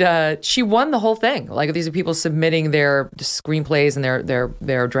 And she won the whole thing. Like, these are people submitting their screenplays and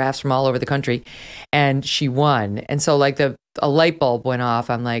their drafts from all over the country, and she won. And so, like, a light bulb went off.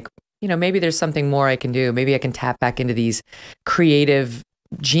 I'm like, maybe there's something more I can do. Maybe I can tap back into these creative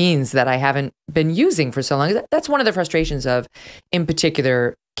genes that I haven't been using for so long. That's one of the frustrations of, in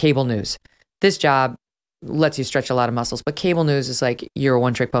particular, cable news. This job lets you stretch a lot of muscles, but cable news is like, you're a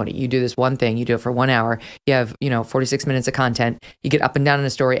one-trick pony. You do this one thing, you do it for 1 hour, you have 46 minutes of content, you get up and down in a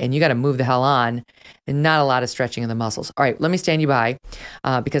story, and you got to move the hell on, and not a lot of stretching of the muscles. All right, let me stand you by,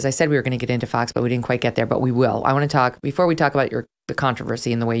 because I said we were going to get into Fox, but we didn't quite get there, but we will. I want to talk, before we talk about the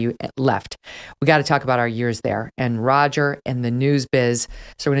controversy and the way you left, we got to talk about our years there and Roger and the news biz.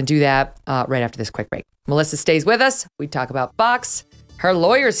 So we're going to do that right after this quick break. Melissa stays with us. We talk about Fox. Her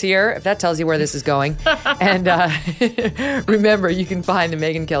lawyer's here, if that tells you where this is going. And remember, you can find the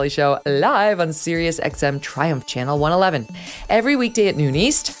Megyn Kelly Show live on Sirius XM Triumph Channel 111 every weekday at noon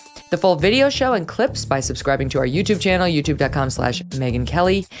East. The full video show and clips by subscribing to our YouTube channel, youtube.com/Megyn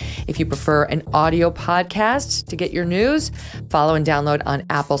Kelly. If you prefer an audio podcast to get your news, follow and download on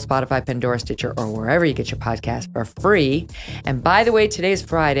Apple, Spotify, Pandora, Stitcher, or wherever you get your podcast for free. And by the way, today is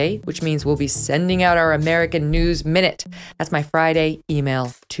Friday, which means we'll be sending out our American News Minute. That's my Friday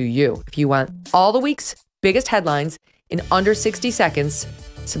email to you. If you want all the week's biggest headlines in under 60 seconds,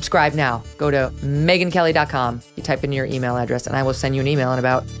 subscribe now. Go to megynkelly.com. You type in your email address, and I will send you an email in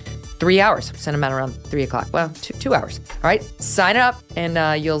about 3 hours. Send them out around 3 o'clock. Well, 2 hours. All right. Sign up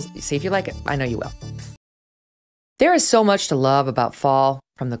and you'll see if you like it. I know you will. There is so much to love about fall,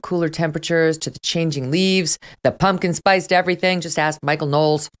 from the cooler temperatures to the changing leaves, the pumpkin spiced everything. Just ask Michael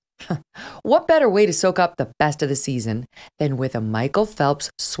Knowles. What better way to soak up the best of the season than with a Michael Phelps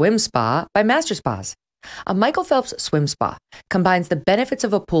swim spa by Master Spas? A Michael Phelps swim spa combines the benefits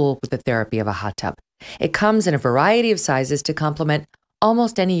of a pool with the therapy of a hot tub. It comes in a variety of sizes to complement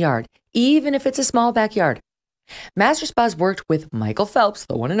almost any yard, even if it's a small backyard. Master Spas worked with Michael Phelps,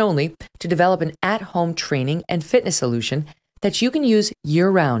 the one and only, to develop an at-home training and fitness solution that you can use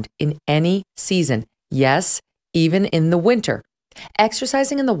year-round in any season. Yes, even in the winter.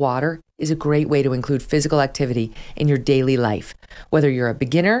 Exercising in the water is a great way to include physical activity in your daily life, whether you're a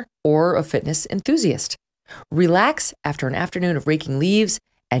beginner or a fitness enthusiast. Relax after an afternoon of raking leaves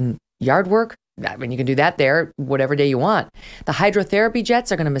and yard work. I mean, you can do that there whatever day you want. The hydrotherapy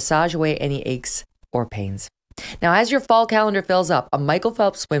jets are going to massage away any aches or pains. Now, as your fall calendar fills up, a Michael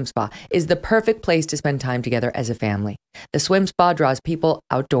Phelps swim spa is the perfect place to spend time together as a family. The swim spa draws people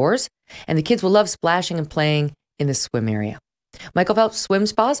outdoors, and the kids will love splashing and playing in the swim area. Michael Phelps swim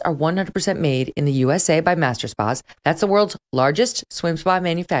spas are 100% made in the USA by Master Spas. That's the world's largest swim spa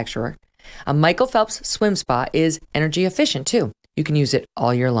manufacturer. A Michael Phelps swim spa is energy efficient too. You can use it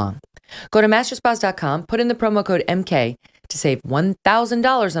all year long. Go to masterspas.com, put in the promo code MK to save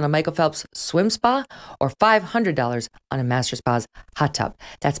 $1,000 on a Michael Phelps swim spa or $500 on a Master Spas hot tub.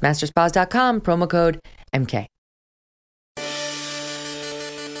 That's masterspas.com, promo code MK.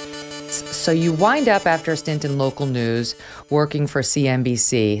 So you wind up after a stint in local news working for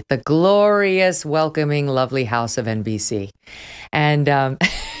CNBC, the glorious, welcoming, lovely house of NBC. And and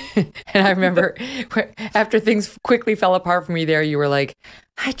I remember after things quickly fell apart for me there, you were like,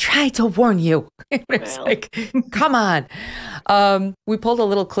 I tried to warn you. It's like, come on. We pulled a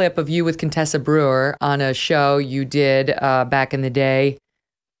little clip of you with Contessa Brewer on a show you did back in the day.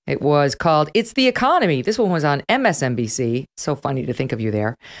 It was called It's the Economy. This one was on MSNBC. So funny to think of you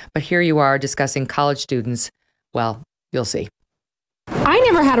there. But here you are discussing college students. Well, you'll see. I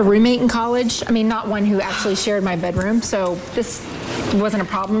never had a roommate in college. I mean, not one who actually shared my bedroom. So this wasn't a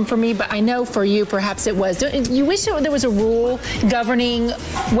problem for me. But I know for you, perhaps it was. You wish there was a rule governing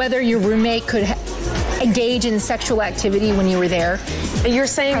whether your roommate could engage in sexual activity when you were there. You're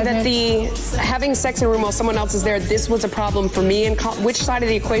saying that having sex in a room while someone else is there, this was a problem for me. And which side of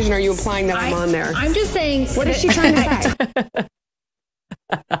the equation are you implying that I'm on there? I'm just saying, what is she trying to say?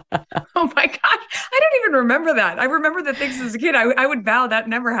 Oh my gosh. I don't even remember that. I remember the things as a kid. I would vow that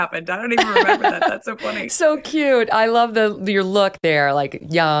never happened. I don't even remember that. That's so funny. So cute. I love your look there, like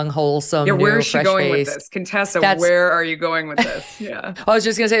young, wholesome, yeah, where new, is she fresh going face. with this? Contessa, where are you going with this? Yeah. I was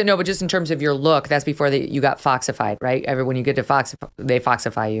just going to say, no, but just in terms of your look, that's before you got Foxified, right? When you get to Fox, they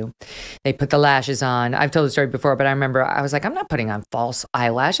Foxify you. They put the lashes on. I've told the story before, but I remember I was like, I'm not putting on false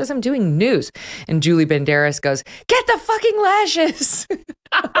eyelashes. I'm doing news. And Julie Banderas goes, get the fucking lashes.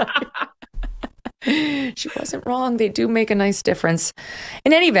 She wasn't wrong. They do make a nice difference.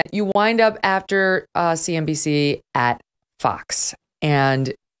 In any event, you wind up after CNBC at Fox.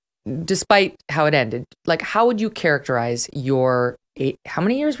 And despite how it ended, like, how would you characterize your how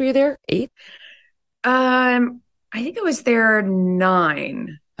many years were you there? 8? I think I was there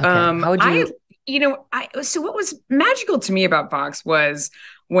 9. Okay. How would you? So what was magical to me about Fox was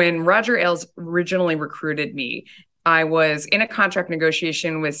when Roger Ailes originally recruited me. I was in a contract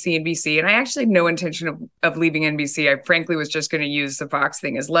negotiation with CNBC, and I actually had no intention of leaving NBC. I frankly was just going to use the Fox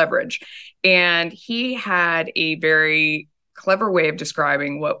thing as leverage. And he had a very clever way of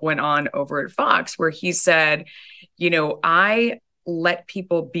describing what went on over at Fox, where he said, I let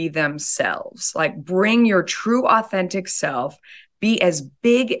people be themselves, like bring your true authentic self, be as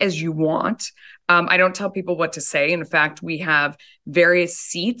big as you want. I don't tell people what to say. In fact, we have various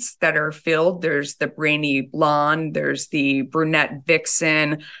seats that are filled. There's the brainy blonde, there's the brunette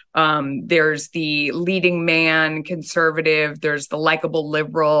vixen, there's the leading man conservative, there's the likable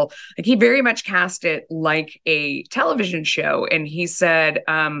liberal. Like, he very much cast it like a television show. And he said,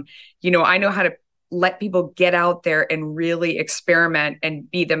 I know how to let people get out there and really experiment and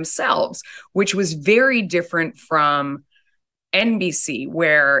be themselves, which was very different from NBC,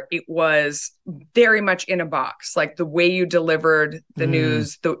 where it was very much in a box, like the way you delivered the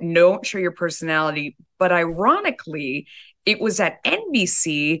news, don't show your personality. But ironically, it was at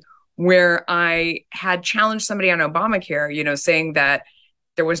NBC where I had challenged somebody on Obamacare, saying that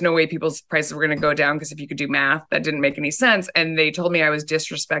there was no way people's prices were going to go down because if you could do math, that didn't make any sense. And they told me I was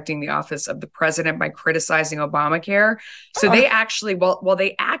disrespecting the office of the president by criticizing Obamacare. So they actually, while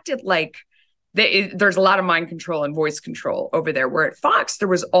they acted like there's a lot of mind control and voice control over there, where at Fox, there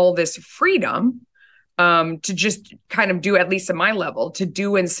was all this freedom to just kind of do, at least at my level, to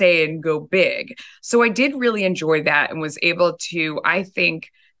do and say and go big. So I did really enjoy that and was able to, I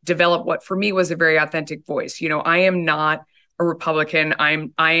think, develop what for me was a very authentic voice. I am not a Republican. I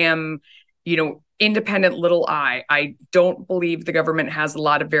am, independent little I. I don't believe the government has a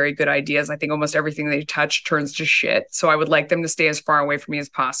lot of very good ideas. I think almost everything they touch turns to shit. So I would like them to stay as far away from me as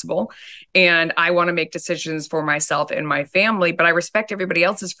possible. And I want to make decisions for myself and my family, but I respect everybody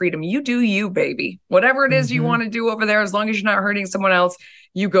else's freedom. You do you, baby. Whatever it is you want to do over there, as long as you're not hurting someone else,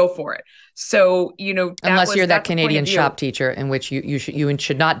 you go for it. So, unless you're that Canadian shop teacher, in which you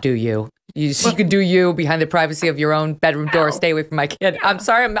should not do you. You can do you behind the privacy of your own bedroom door. Stay away from my kid. Yeah. I'm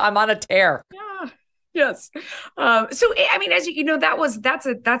sorry, I'm on a tear. Yeah. Yes. So, I mean, as you know, that's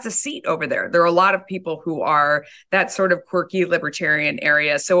a seat over there. There are a lot of people who are that sort of quirky libertarian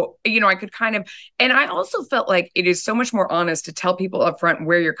area. So, I could and I also felt like it is so much more honest to tell people up front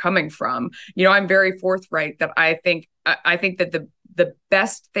where you're coming from. I'm very forthright that I think that the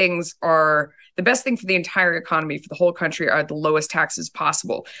best thing for the entire economy, for the whole country, are the lowest taxes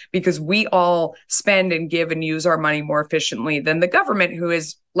possible, because we all spend and give and use our money more efficiently than the government, who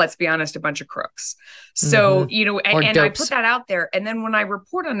is, let's be honest, a bunch of crooks. So, and I put that out there. And then when I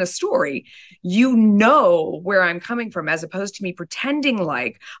report on a story, where I'm coming from, as opposed to me pretending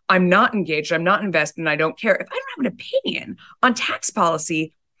like I'm not engaged, I'm not invested, and I don't care. If I don't have an opinion on tax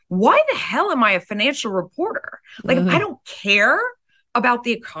policy, why the hell am I a financial reporter? Like, if I don't care about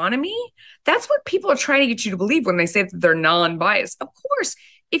the economy, that's what people are trying to get you to believe when they say that they're non-biased. Of course,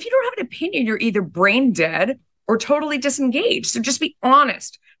 if you don't have an opinion, you're either brain dead or totally disengaged. So just be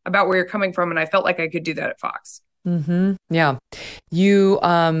honest about where you're coming from. And I felt like I could do that at Fox. Mm-hmm. Yeah. You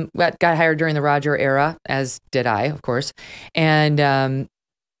got hired during the Roger era, as did I, of course. And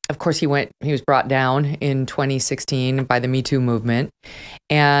of course, he was brought down in 2016 by the Me Too movement.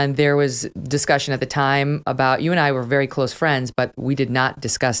 And there was discussion at the time about, you and I were very close friends, but we did not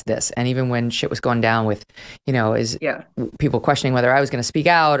discuss this. And even when shit was going down with, people questioning whether I was going to speak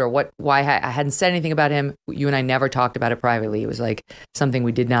out or why I hadn't said anything about him, you and I never talked about it privately. It was like something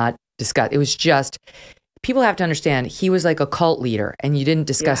we did not discuss. It was just, people have to understand, he was like a cult leader, and you didn't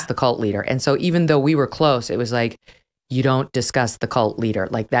discuss the cult leader. And so even though we were close, it was like, you don't discuss the cult leader.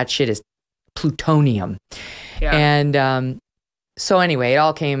 Like, that shit is plutonium. Yeah. And so anyway, it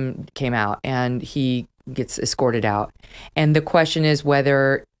all came out, and he gets escorted out. And the question is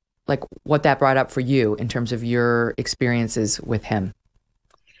whether, like, what that brought up for you in terms of your experiences with him.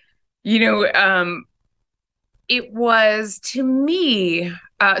 It was, to me,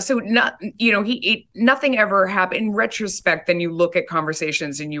 nothing ever happened. In retrospect, then you look at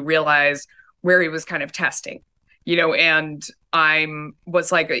conversations and you realize where he was kind of testing. And I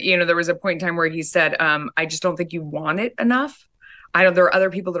was like, there was a point in time where he said, I just don't think you want it enough. I know there are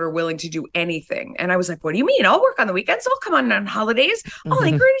other people that are willing to do anything. And I was like, what do you mean? I'll work on the weekends. I'll come on holidays. I'll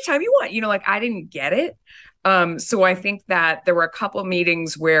anchor anytime you want. I didn't get it. So I think that there were a couple of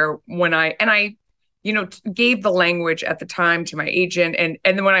meetings where when I gave the language at the time to my agent. And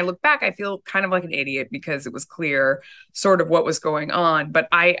then when I look back, I feel kind of like an idiot, because it was clear sort of what was going on. But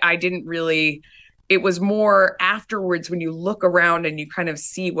I didn't really... It was more afterwards, when you look around and you kind of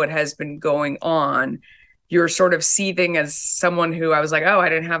see what has been going on, you're sort of seething as someone who I was like, oh, I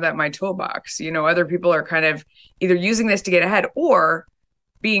didn't have that in my toolbox. Other people are kind of either using this to get ahead or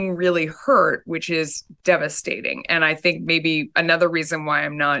being really hurt, which is devastating. And I think maybe another reason why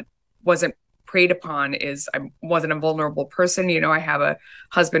wasn't preyed upon is I wasn't a vulnerable person. I have a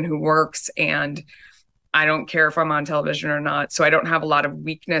husband who works, and I don't care if I'm on television or not. So I don't have a lot of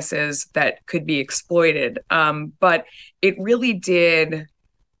weaknesses that could be exploited. But it really did,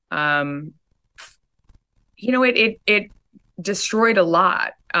 it destroyed a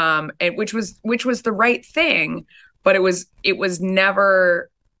lot, and which was the right thing, but it was never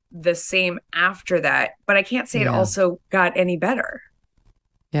the same after that. But I can't say it also got any better.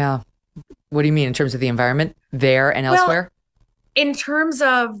 Yeah. What do you mean in terms of the environment there and elsewhere? In terms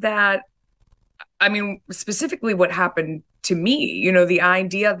of that, I mean, specifically what happened to me, the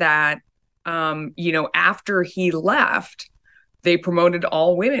idea that, after he left, they promoted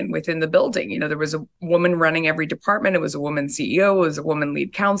all women within the building. There was a woman running every department. It was a woman CEO. It was a woman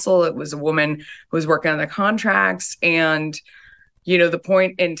lead counsel. It was a woman who was working on the contracts. And, the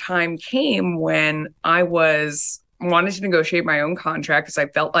point in time came when I wanted to negotiate my own contract, because I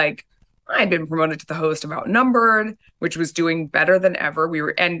felt like I'd been promoted to the host of Outnumbered, which was doing better than ever. We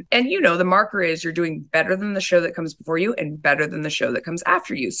were, and the marker is you're doing better than the show that comes before you and better than the show that comes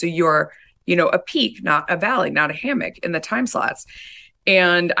after you. So you're, a peak, not a valley, not a hammock in the time slots.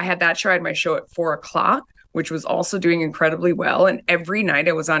 And I had that show. I had my show at 4:00, which was also doing incredibly well. And every night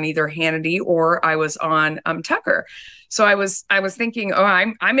I was on either Hannity or I was on Tucker. So I was thinking, oh,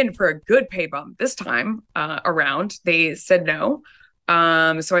 I'm in for a good pay bump this time around. They said no.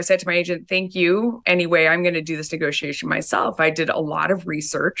 So I said to my agent, thank you. Anyway, I'm going to do this negotiation myself. I did a lot of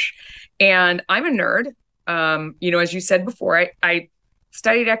research and I'm a nerd. As you said before, I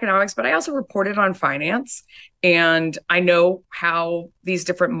studied economics, but I also reported on finance and I know how these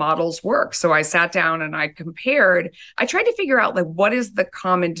different models work. So I sat down and I tried to figure out like, what is the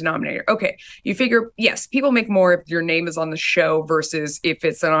common denominator? Okay. You figure, yes, people make more if your name is on the show versus if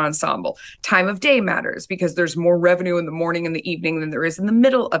it's an ensemble. Time of day matters because there's more revenue in the morning and the evening than there is in the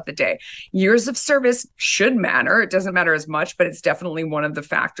middle of the day. Years of service should matter. It doesn't matter as much, but it's definitely one of the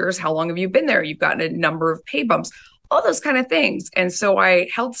factors. How long have you been there? You've gotten a number of pay bumps, all those kind of things. And so I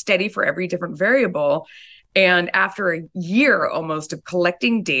held steady for every different variable. And after a year almost of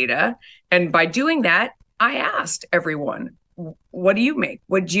collecting data, and by doing that, I asked everyone, what do you make?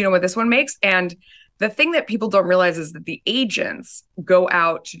 Do you know what this one makes? And the thing that people don't realize is that the agents go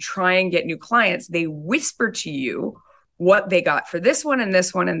out to try and get new clients. They whisper to you what they got for this one and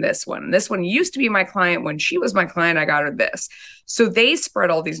this one and this one. And this one used to be my client. When she was my client, I got her this. So they spread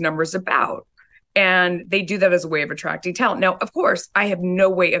all these numbers about. And they do that as a way of attracting talent. Now, of course, I have no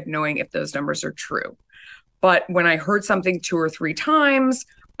way of knowing if those numbers are true. But when I heard something 2 or 3 times,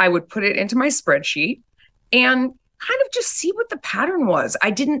 I would put it into my spreadsheet and kind of just see what the pattern was.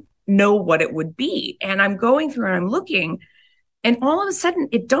 I didn't know what it would be. And I'm going through and I'm looking, and all of a sudden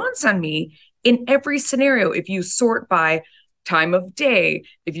it dawns on me in every scenario, if you sort by time of day,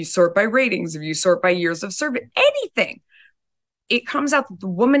 if you sort by ratings, if you sort by years of service, anything, it comes out that the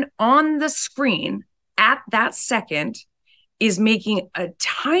woman on the screen at that second is making a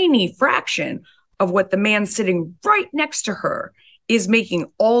tiny fraction of what the man sitting right next to her is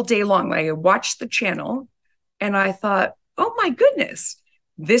making all day long. Like, I watched the channel and I thought, oh my goodness,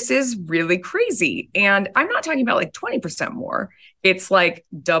 this is really crazy. And I'm not talking about like 20% more. It's like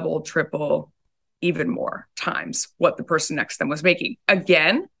double, triple, even more times what the person next to them was making.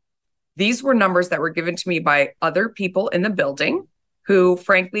 Again, these were numbers that were given to me by other people in the building who,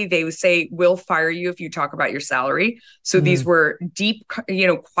 frankly, they would say, we'll fire you if you talk about your salary. So these were deep,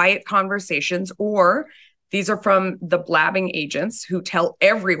 quiet conversations, or these are from the blabbing agents who tell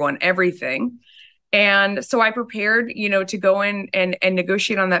everyone everything. And so I prepared, to go in and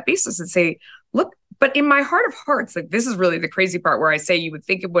negotiate on that basis and say, look, but in my heart of hearts, like, this is really the crazy part where I say you would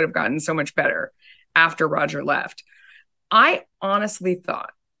think it would have gotten so much better after Roger left. I honestly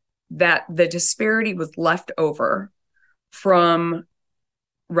thought that the disparity was left over from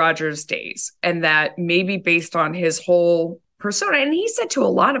Roger's days, and that maybe based on his whole persona. And he said to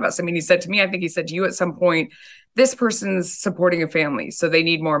a lot of us, he said to me, I think he said to you at some point, this person's supporting a family, so they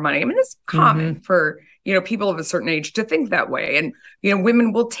need more money. It's common for, people of a certain age to think that way. And,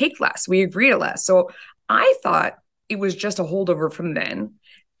 women will take less. We agree to less. So I thought it was just a holdover from then.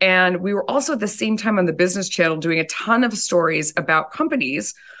 And we were also at the same time on the Business Channel doing a ton of stories about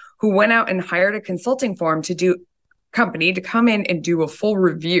companies who went out and hired a consulting firm to come in and do a full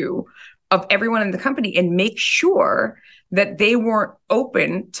review of everyone in the company and make sure that they weren't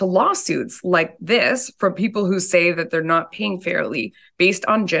open to lawsuits like this from people who say that they're not paying fairly based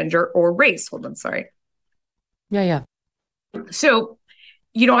on gender or race. Hold on, sorry. Yeah. So,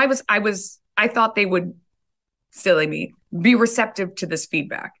 I thought they would, silly me, be receptive to this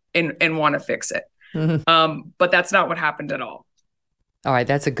feedback and want to fix it. But that's not what happened at all. All right.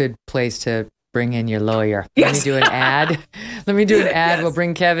 That's a good place to bring in your lawyer. Yes. Let me do an ad. Yes. We'll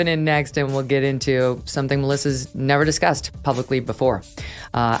bring Kevin in next, and we'll get into something Melissa's never discussed publicly before,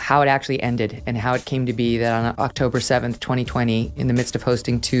 how it actually ended and how it came to be that on October 7th, 2020, in the midst of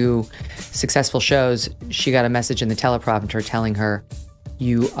hosting 2 successful shows, she got a message in the teleprompter telling her,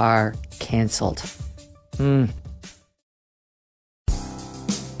 "You are canceled."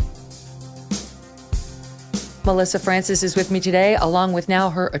 Melissa Francis is with me today, along with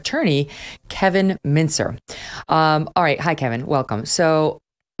now her attorney, Kevin Mincer. All right. Hi, Kevin. Welcome. So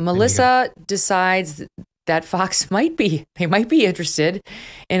Melissa decides that Fox might be interested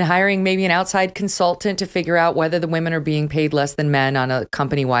in hiring maybe an outside consultant to figure out whether the women are being paid less than men on a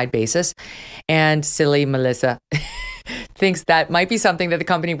company-wide basis. And silly Melissa thinks that might be something that the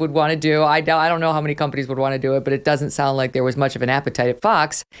company would want to do. I don't know how many companies would want to do it, but it doesn't sound like there was much of an appetite at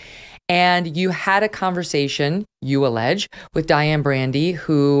Fox. And you had a conversation, you allege, with Diane Brandy,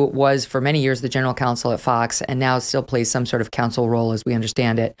 who was for many years the general counsel at Fox and now still plays some sort of counsel role as we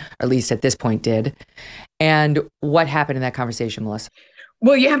understand it, or at least at this point did. And what happened in that conversation, Melissa?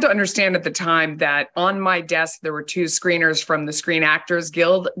 Well, you have to understand at the time that on my desk, there were 2 screeners from the Screen Actors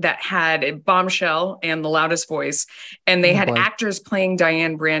Guild that had a Bombshell and The Loudest Voice. And they had actors playing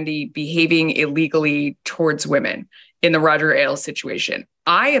Diane Brandy behaving illegally towards women in the Roger Ailes situation.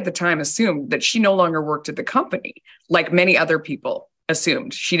 I, at the time, assumed that she no longer worked at the company, like many other people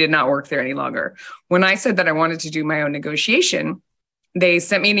assumed. She did not work there any longer. When I said that I wanted to do my own negotiation, they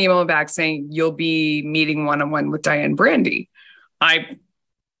sent me an email back saying, you'll be meeting one-on-one with Diane Brandy. I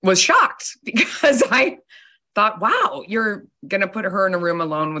was shocked because I thought, wow, you're going to put her in a room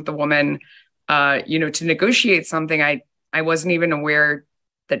alone with the woman, to negotiate something. I wasn't even aware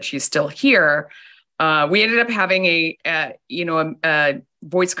that she's still here. We ended up having a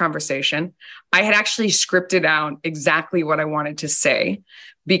voice conversation. I had actually scripted out exactly what I wanted to say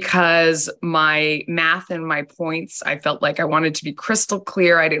because my math and my points, I felt like I wanted to be crystal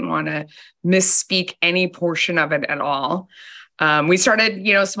clear. I didn't want to misspeak any portion of it at all. We started,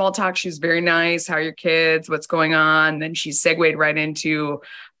 small talk. She was very nice. How are your kids? What's going on? Then she segued right into,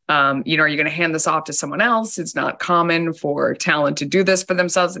 are you going to hand this off to someone else? It's not common for talent to do this for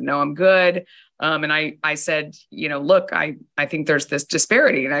themselves. And no, I'm good. And I said, look, I think there's this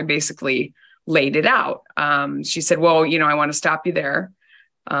disparity. And I basically laid it out. She said, well, I want to stop you there.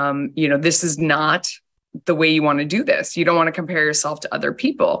 This is not the way you want to do this. You don't want to compare yourself to other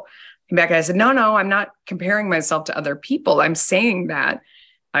people. Back, I said, no, I'm not comparing myself to other people. I'm saying that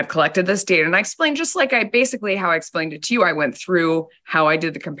I've collected this data. And I explained just like how I explained it to you. I went through how I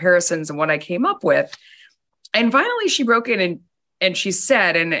did the comparisons and what I came up with. And finally, she broke in and she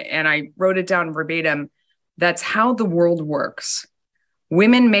said, and I wrote it down verbatim, that's how the world works.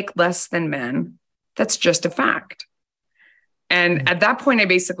 Women make less than men. That's just a fact. And at that point, I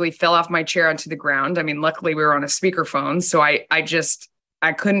basically fell off my chair onto the ground. I mean, luckily we were on a speakerphone. So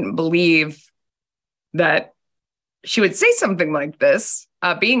I couldn't believe that she would say something like this,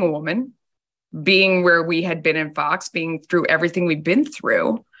 being a woman, being where we had been in Fox, being through everything we've been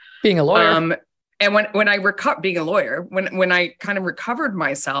through. Being a lawyer. And when I being a lawyer, when I kind of recovered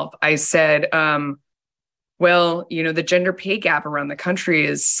myself, I said, well, the gender pay gap around the country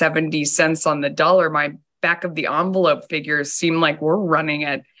is 70 cents on the dollar. My back of the envelope figures seem like we're running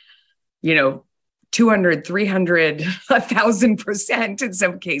at, 200, 300, 1,000% in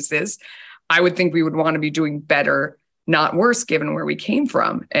some cases. I would think we would want to be doing better, not worse, given where we came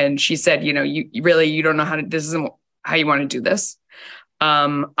from. And she said, you don't know this isn't how you want to do this.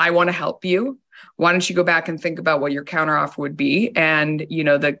 I want to help you. Why don't you go back and think about what your counteroffer would be? And,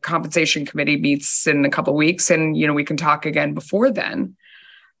 the compensation committee meets in a couple of weeks and, we can talk again before then.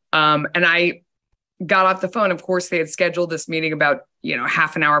 And I got off the phone. Of course, they had scheduled this meeting about,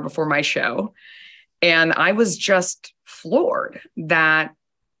 half an hour before my show. And I was just floored that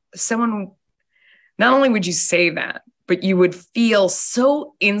someone, not only would you say that, but you would feel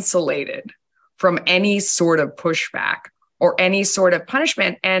so insulated from any sort of pushback or any sort of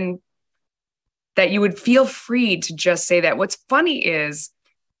punishment, and that you would feel free to just say that. What's funny is,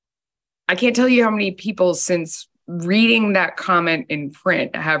 I can't tell you how many people since reading that comment in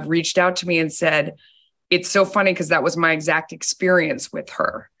print have reached out to me and said, it's so funny because that was my exact experience with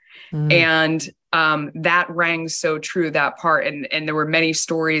her. And that rang so true, that part. And there were many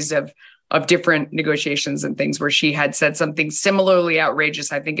stories of different negotiations and things where she had said something similarly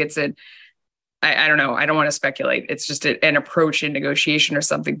outrageous. I think it's I don't know. I don't want to speculate. It's just an approach in negotiation or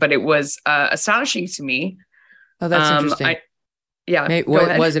something, but it was astonishing to me. Oh, that's interesting.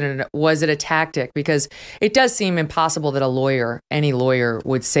 Was it a tactic? Because it does seem impossible that any lawyer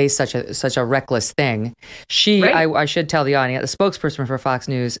would say such a reckless thing. I should tell the audience, the spokesperson for Fox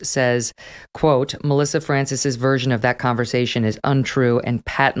News says, quote, Melissa Francis's version of that conversation is untrue and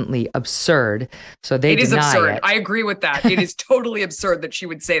patently absurd. So they deny it. It is absurd. I agree with that. It is totally absurd that she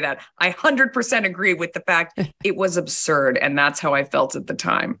would say that. I 100% agree with the fact it was absurd. And that's how I felt at the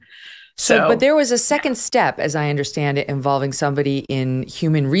time. But there was a second step, as I understand it, involving somebody in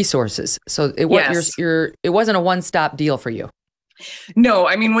human resources. So it wasn't a one-stop deal for you. No,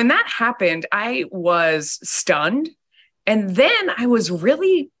 I mean, when that happened, I was stunned. And then I was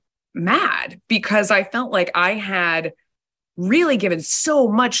really mad because I felt like I had really given so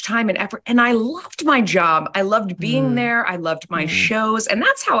much time and effort. And I loved my job. I loved being there. I loved my shows. And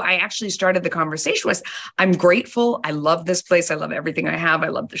that's how I actually started the conversation was, I'm grateful. I love this place. I love everything I have. I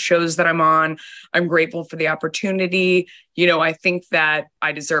love the shows that I'm on. I'm grateful for the opportunity. I think that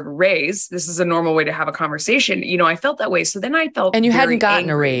I deserve a raise. This is a normal way to have a conversation. I felt that way. So then I felt And you hadn't gotten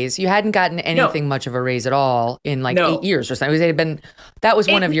a raise. You hadn't gotten anything much of a raise at all in 8 years or something. That was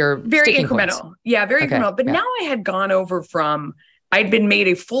one of your very incremental. Points. Yeah, very incremental. But now I had gone over from, I'd been made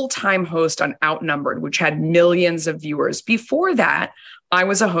a full-time host on Outnumbered, which had millions of viewers. Before that, I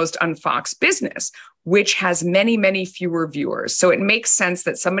was a host on Fox Business, which has many, many fewer viewers. So it makes sense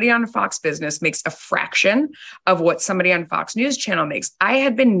that somebody on Fox Business makes a fraction of what somebody on Fox News Channel makes. I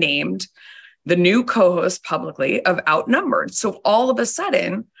had been named the new co-host publicly of Outnumbered. So all of a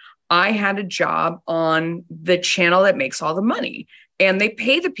sudden, I had a job on the channel that makes all the money. And they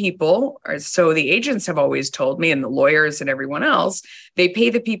pay the people, or so the agents have always told me, and the lawyers and everyone else, they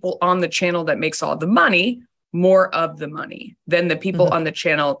pay the people on the channel that makes all the money more of the money than the people on the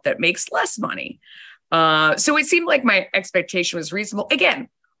channel that makes less money. So it seemed like my expectation was reasonable. Again,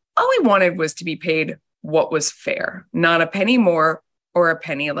 all I wanted was to be paid what was fair, not a penny more or a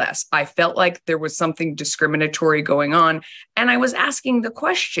penny less. I felt like there was something discriminatory going on. And I was asking the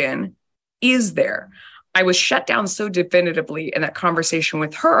question, is there? I was shut down so definitively in that conversation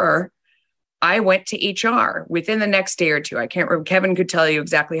with her. I went to HR within the next day or two. I can't remember. Kevin could tell you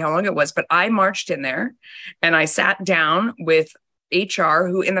exactly how long it was, but I marched in there and I sat down with HR,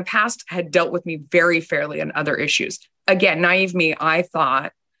 who in the past had dealt with me very fairly on other issues. Again, naive me, I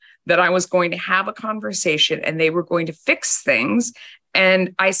thought that I was going to have a conversation and they were going to fix things.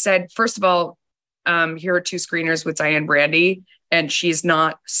 And I said, first of all, here are 2 screeners with Diane Brandy, and she's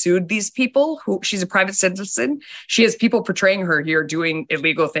not sued these people she's a private citizen. She has people portraying her here doing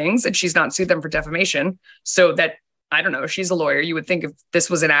illegal things, and she's not sued them for defamation. So that, I don't know, she's a lawyer. You would think if this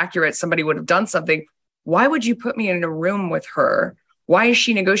was inaccurate, somebody would have done something. Why would you put me in a room with her? Why is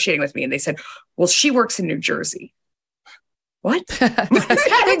she negotiating with me? And they said, well, she works in New Jersey. What?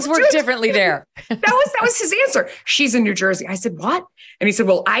 Things work differently there. That was his answer. She's in New Jersey. I said, what? And he said,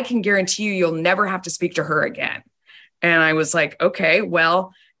 well, I can guarantee you'll never have to speak to her again. And I was like, okay,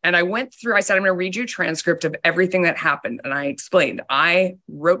 well, and I went through, I said, I'm going to read you a transcript of everything that happened. And I explained, I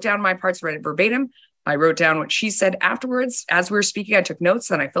wrote down my parts, read it verbatim. I wrote down what she said afterwards. As we were speaking, I took notes,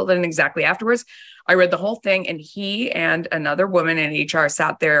 then I filled it in exactly afterwards. I read the whole thing, and he and another woman in HR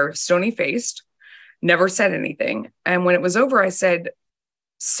sat there stony faced, never said anything. And when it was over, I said,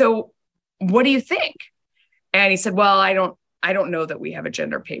 so what do you think? And he said, well, I don't know that we have a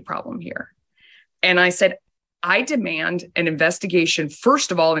gender pay problem here. And I said, I demand an investigation,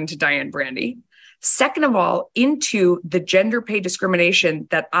 first of all, into Diane Brandy. Second of all, into the gender pay discrimination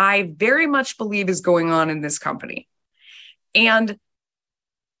that I very much believe is going on in this company. And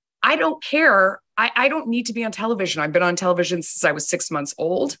I don't care. I don't need to be on television. I've been on television since I was 6 months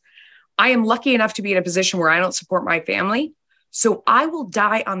old. I am lucky enough to be in a position where I don't support my family. So I will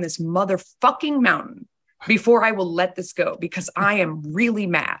die on this motherfucking mountain before I will let this go, because I am really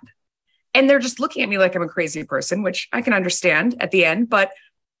mad. And they're just looking at me like I'm a crazy person, which I can understand at the end, but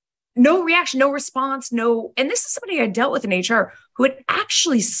no reaction, no response, no. And this is somebody I dealt with in HR who had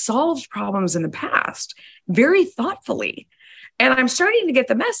actually solved problems in the past very thoughtfully. And I'm starting to get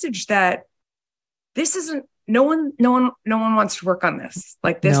the message that this isn't, no one wants to work on this.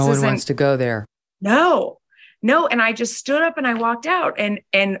 Like this no one isn't, wants to go there. No. And I just stood up and I walked out.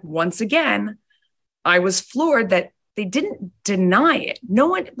 And once again, I was floored that they didn't deny it. No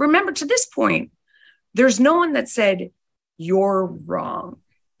one, remember, to this point, there's no one that said, you're wrong.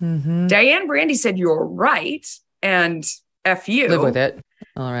 Mm-hmm. Diane Brandy said, you're right. And F you. Live with it.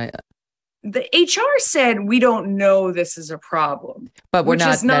 All right. The HR said, we don't know this is a problem. But we're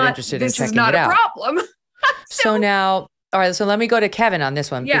not that interested in checking it out. This is not a problem. So now, all right, so let me go to Kevin on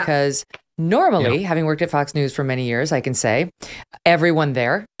this one, because normally, having worked at Fox News for many years, I can say everyone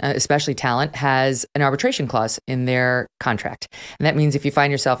there, especially talent, has an arbitration clause in their contract. And that means if you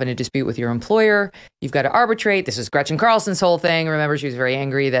find yourself in a dispute with your employer, you've got to arbitrate. This is Gretchen Carlson's whole thing. Remember, she was very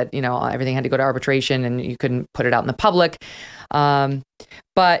angry that, everything had to go to arbitration and you couldn't put it out in the public.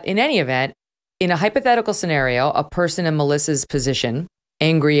 But in any event, in a hypothetical scenario, a person in Melissa's position,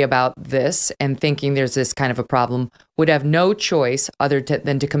 angry about this and thinking there's this kind of a problem, would have no choice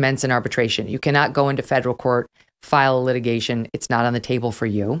than to commence an arbitration. You cannot go into federal court, file a litigation. It's not on the table for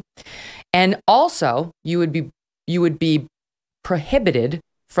you. And also, you would be prohibited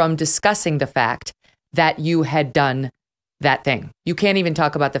from discussing the fact that you had done that thing. You can't even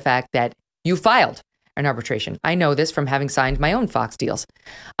talk about the fact that you filed an arbitration. I know this from having signed my own Fox deals.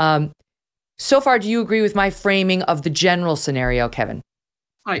 So far, do you agree with my framing of the general scenario, Kevin?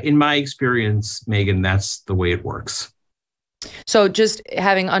 In my experience, Megyn, that's the way it works. So just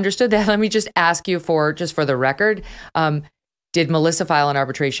having understood that, let me just ask you for the record, did Melissa file an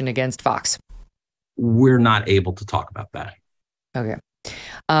arbitration against Fox? We're not able to talk about that. Okay.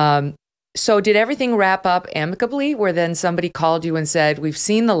 So did everything wrap up amicably where then somebody called you and said, we've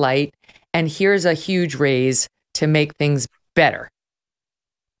seen the light and here's a huge raise to make things better?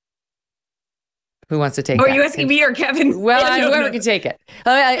 Who wants to take it? Are you asking me or Kevin? Well, whoever can take it.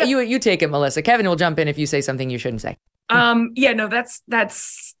 You take it, Melissa. Kevin will jump in if you say something you shouldn't say. Yeah, no,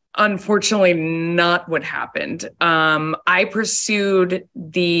 that's unfortunately not what happened. I pursued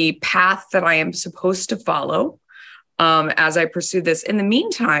the path that I am supposed to follow as I pursued this. In the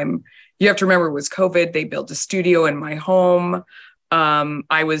meantime, you have to remember it was COVID. They built a studio in my home.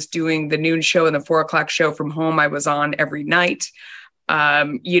 I was doing the noon show and the 4:00 show from home. I was on every night.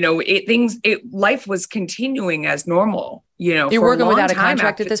 Life was continuing as normal, You're working without a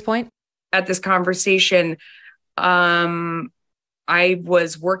contract at this point? At this conversation, I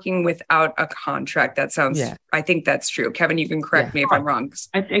was working without a contract. That sounds, I think that's true. Kevin, you can correct me if I'm wrong.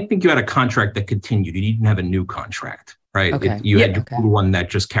 I think you had a contract that continued. You didn't have a new contract, right? Okay. You had one that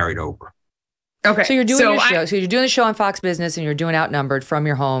just carried over. Okay. So you're doing your show. So you're doing the show on Fox Business and you're doing Outnumbered from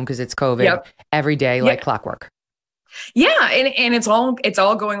your home because it's COVID every day, like clockwork. Yeah. And it's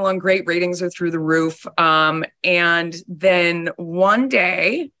all going along great. Ratings are through the roof. And then one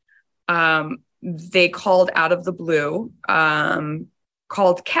day, they called out of the blue,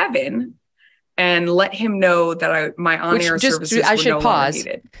 called Kevin and let him know that my on-air services were no longer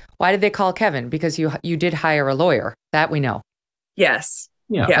needed. Why did they call Kevin? Because you did hire a lawyer. That we know. Yes.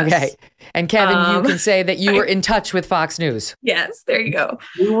 Yeah. Yes. Okay. And Kevin, you can say that you were in touch with Fox News. Yes. There you go.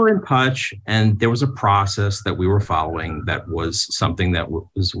 We were in touch, and there was a process that we were following that was something that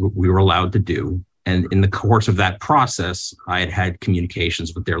we were allowed to do. And in the course of that process, I had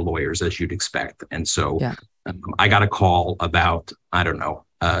communications with their lawyers, as you'd expect. And so I got a call about,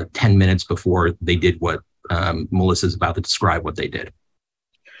 10 minutes before they did what Melissa's about to describe what they did.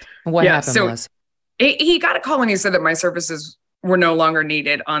 What happened, Melissa? He got a call and he said that my services were no longer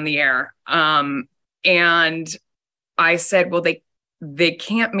needed on the air. And I said, well, they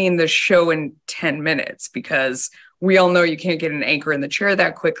can't mean the show in 10 minutes because we all know you can't get an anchor in the chair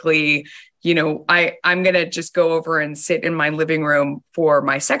that quickly. I'm going to just go over and sit in my living room for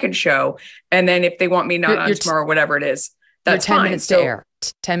my second show. And then if they want me not on tomorrow, whatever it is, that's 10 fine. minutes to air.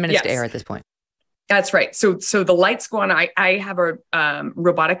 10 minutes to air at this point. That's right. So the lights go on. I have a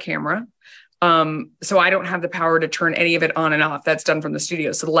robotic camera. So I don't have the power to turn any of it on and off. That's done from the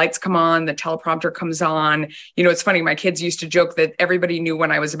studio. So the lights come on, the teleprompter comes on. It's funny. My kids used to joke that everybody knew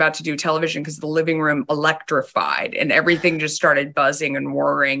when I was about to do television because the living room electrified and everything just started buzzing and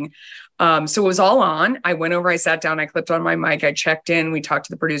whirring. So it was all on. I went over, I sat down, I clipped on my mic, I checked in, we talked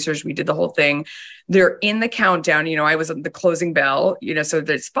to the producers, we did the whole thing. They're in the countdown. I was at the closing bell, so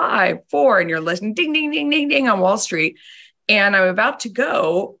there's 5, 4, and you're listening, ding, ding, ding, ding, ding on Wall Street. And I'm about to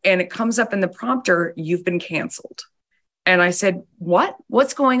go and it comes up in the prompter, you've been canceled. And I said, what?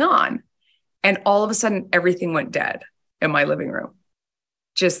 What's going on? And all of a sudden, everything went dead in my living room.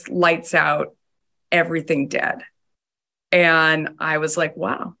 Just lights out, everything dead. And I was like,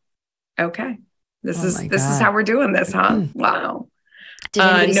 wow, okay. This is how we're doing this, huh? Wow. Did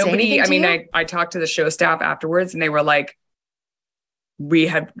anybody say anything to you? I talked to the show staff afterwards and they were like, we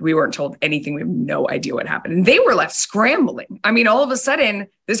weren't told anything. We have no idea what happened. And they were left scrambling. All of a sudden,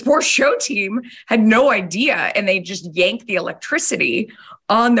 this poor show team had no idea. And they just yanked the electricity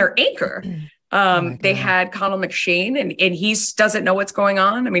on their anchor. They had Connell McShane and he doesn't know what's going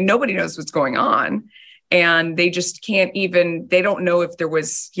on. Nobody knows what's going on. And they just they don't know if there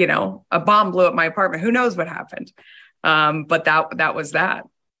was, a bomb blew up my apartment. Who knows what happened? But that was that.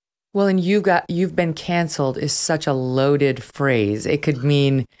 Well, and you've been canceled is such a loaded phrase. It could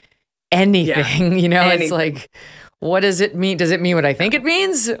mean anything, It's like, what does it mean? Does it mean what I think it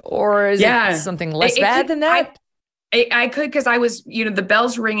means? Or is it something less bad than that? I could, because I was, the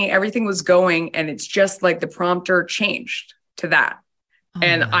bells ringing, everything was going, and it's just like the prompter changed to that.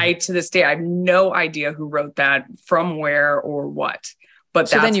 And to this day, I have no idea who wrote that, from where or what, but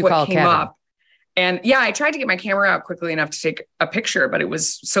so that's then you what call came Kevin. up. And I tried to get my camera out quickly enough to take a picture, but it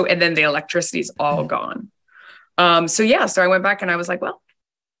was and then the electricity's all gone. So I went back and I was like, well,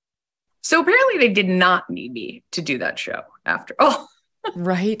 so apparently they did not need me to do that show after. Oh,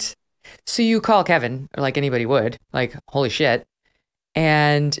 right. So you call Kevin, like anybody would, like, holy shit.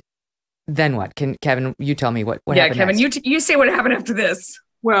 And then what? Kevin, you tell me what happened Kevin, next. you say what happened after this.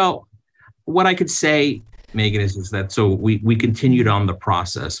 Well, what I could say, Megyn, is that so we continued on the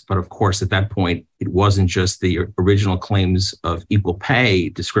process. But of course, at that point, it wasn't just the original claims of equal pay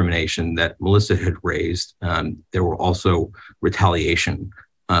discrimination that Melissa had raised. There were also retaliation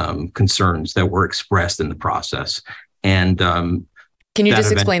concerns that were expressed in the process. And can you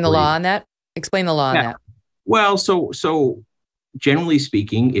just explain the law on that? Explain the law on that. Well, so generally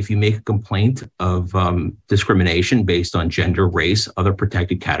speaking, if you make a complaint of discrimination based on gender, race, other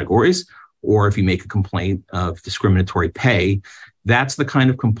protected categories, or if you make a complaint of discriminatory pay, that's the kind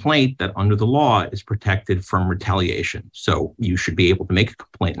of complaint that under the law is protected from retaliation. So you should be able to make a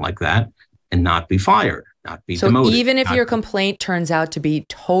complaint like that and not be fired. not be so demoted. Even if your complaint turns out to be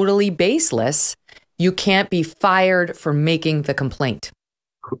totally baseless, you can't be fired for making the complaint.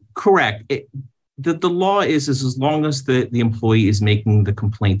 Correct. The law is as long as the employee is making the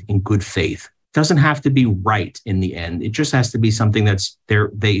complaint in good faith. It doesn't have to be right in the end. It just has to be something that's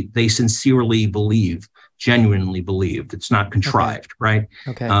they sincerely believe, genuinely believed. It's not contrived, right?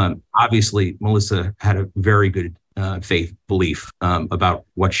 Okay. Obviously, Melissa had a very good faith belief about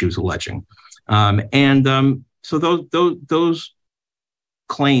what she was alleging. So those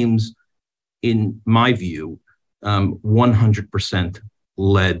claims, in my view, 100%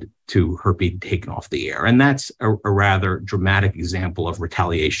 led to her being taken off the air. And that's a rather dramatic example of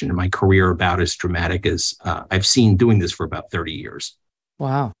retaliation in my career, about as dramatic as I've seen doing this for about 30 years.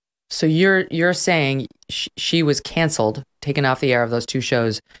 Wow. So you're saying she was canceled, taken off the air of those two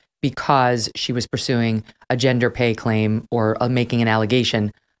shows because she was pursuing a gender pay claim or making an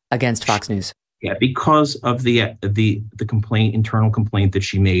allegation against Fox News? Yeah, because of the complaint, internal complaint that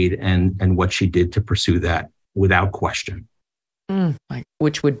she made, and what she did to pursue that, without question.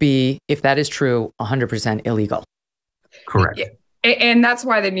 Which would be, if that is true, 100% illegal. Correct. And that's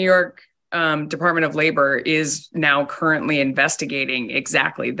why the New York Department of Labor is now currently investigating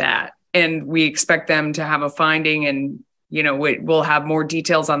exactly that. And we expect them to have a finding, and we'll have more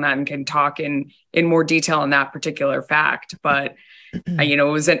details on that and can talk in more detail on that particular fact. But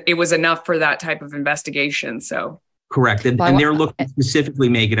it was enough for that type of investigation. So correct, and they're looking specifically,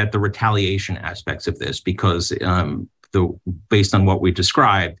 Megyn, at the retaliation aspects of this, because based on what we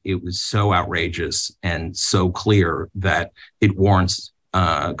described, it was so outrageous and so clear that it warrants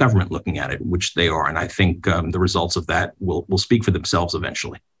government looking at it, which they are. And I think the results of that will speak for themselves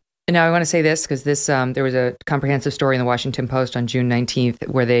eventually. Now, I want to say this because there was a comprehensive story in the Washington Post on June 19th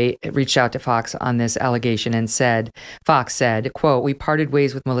where they reached out to Fox on this allegation and Fox said, quote, "We parted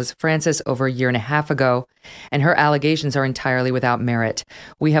ways with Melissa Francis over a year and a half ago, and her allegations are entirely without merit.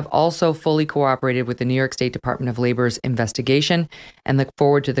 We have also fully cooperated with the New York State Department of Labor's investigation and look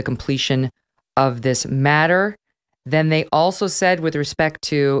forward to the completion of this matter." Then they also said, with respect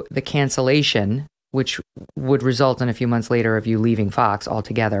to the cancellation, which would result in a few months later of you leaving Fox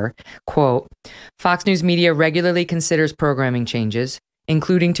altogether, quote, "Fox News Media regularly considers programming changes,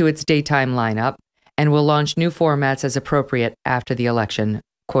 including to its daytime lineup, and will launch new formats as appropriate after the election,"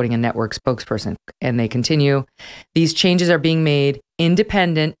 quoting a network spokesperson. And they continue, "These changes are being made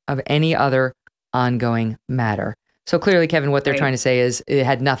independent of any other ongoing matter." So clearly, Kevin, what they're trying to say is it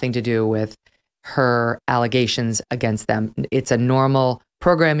had nothing to do with her allegations against them. It's a normal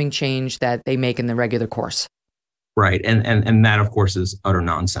programming change that they make in the regular course. Right. And that, of course, is utter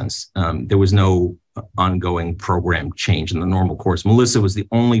nonsense. There was no ongoing program change in the normal course. Melissa was the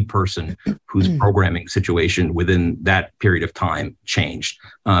only person whose programming situation within that period of time changed.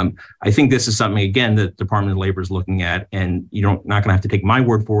 I think this is something, again, that the Department of Labor is looking at, and you're not going to have to take my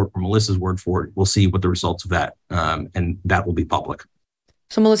word for it or Melissa's word for it. We'll see what the results of that, and that will be public.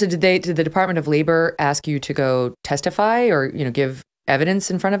 So, Melissa, did the Department of Labor ask you to go testify or, give evidence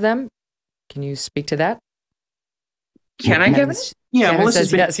in front of them? Can you speak to that? Can I give it? Yeah, Melissa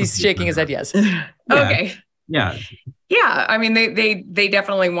says yes. He's shaking his head yes. Okay. Yeah. Yeah. I mean, they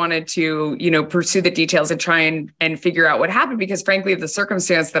definitely wanted to, pursue the details and try and figure out what happened, because frankly, the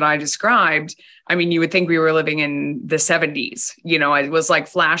circumstance that I described, I mean, you would think we were living in the 70s. It was like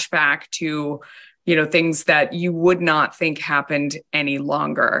flashback to, things that you would not think happened any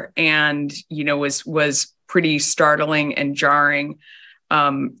longer. And, was pretty startling and jarring.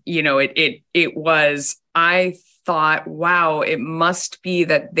 It was, I thought, wow, it must be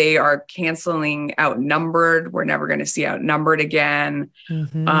that they are canceling Outnumbered. We're never going to see Outnumbered again.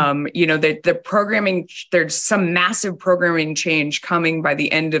 Mm-hmm. The programming, there's some massive programming change coming by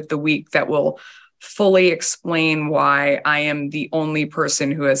the end of the week that will fully explain why I am the only person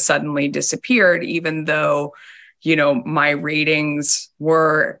who has suddenly disappeared, even though, my ratings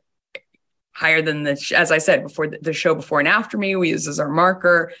were higher than as I said before, the show Before and After Me, we use as our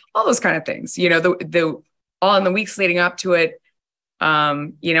marker, all those kind of things, all in the weeks leading up to it.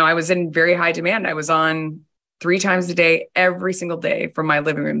 I was in very high demand. I was on 3 times a day, every single day from my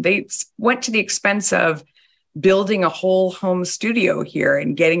living room. They went to the expense of building a whole home studio here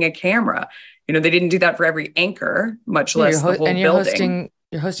and getting a camera. They didn't do that for every anchor, much less the whole building.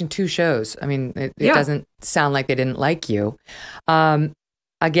 You're hosting 2 shows. I mean, it doesn't sound like they didn't like you.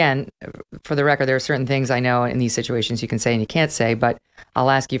 Again, for the record, there are certain things I know in these situations you can say and you can't say, but I'll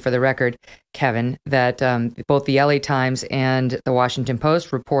ask you for the record, Kevin, that both the LA Times and the Washington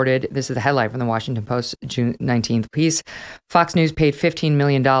Post reported, this is the headline from the Washington Post, June 19th piece, Fox News paid $15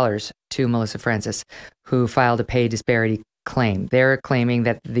 million to Melissa Francis, who filed a pay disparity claim. They're claiming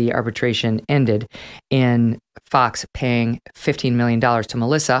that the arbitration ended in Fox paying $15 million to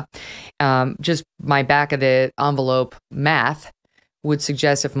Melissa. Just my back of the envelope math would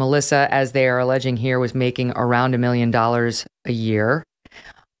suggest if Melissa, as they are alleging here, was making around $1 million a year,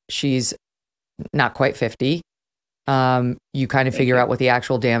 she's not quite 50. You kind of figure out what the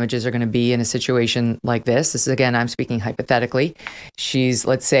actual damages are going to be in a situation like this. This is, again, I'm speaking hypothetically. She's,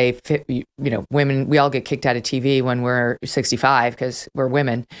 let's say, women, we all get kicked out of TV when we're 65 because we're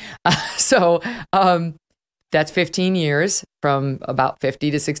women. So that's 15 years from about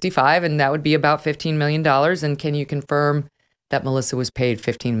 50 to 65, and that would be about $15 million. And can you confirm that Melissa was paid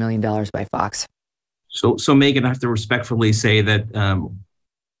 $15 million by Fox? So Megyn, I have to respectfully say that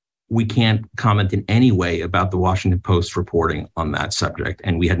we can't comment in any way about the Washington Post reporting on that subject,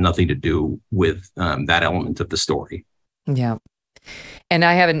 and we had nothing to do with that element of the story. Yeah. And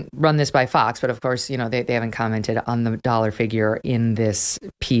I haven't run this by Fox, but of course, they haven't commented on the dollar figure in this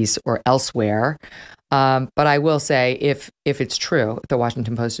piece or elsewhere. But I will say, if it's true, if the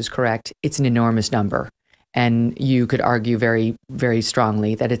Washington Post is correct, it's an enormous number. And you could argue very, very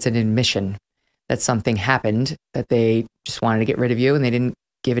strongly that it's an admission that something happened, that they just wanted to get rid of you and they didn't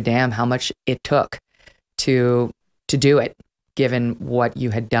give a damn how much it took to do it, given what you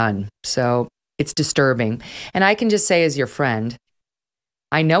had done. So it's disturbing. And I can just say, as your friend,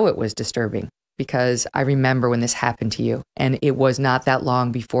 I know it was disturbing because I remember when this happened to you. And it was not that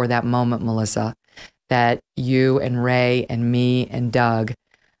long before that moment, Melissa, that you and Ray and me and Doug,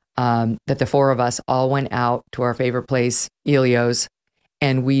 that the four of us all went out to our favorite place, Elio's,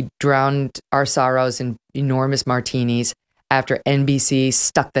 and we drowned our sorrows in enormous martinis after NBC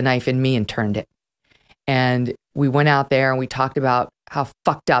stuck the knife in me and turned it. And we went out there and we talked about how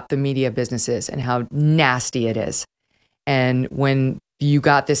fucked up the media business is and how nasty it is. And when you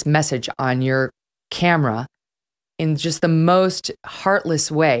got this message on your camera in just the most heartless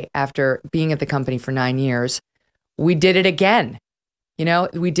way after being at the company for 9 years, we did it again.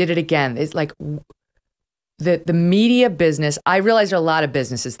 We did it again. It's like the media business. I realize there are a lot of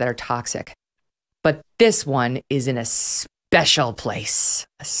businesses that are toxic, but this one is in a special place.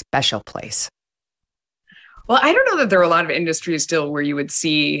 Well, I don't know that there are a lot of industries still where you would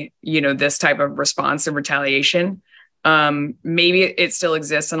see, this type of response and retaliation. Maybe it still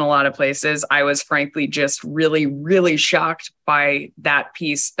exists in a lot of places. I was frankly just really, really shocked by that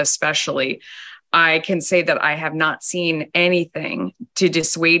piece, especially. I can say that I have not seen anything to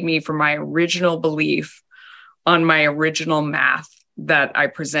dissuade me from my original belief on my original math that I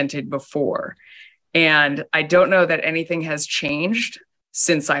presented before. And I don't know that anything has changed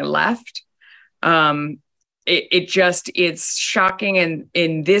since I left. It's shocking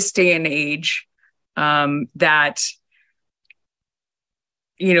in this day and age that,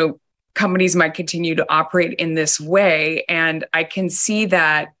 companies might continue to operate in this way. And I can see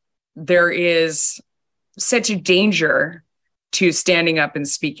that there is such a danger to standing up and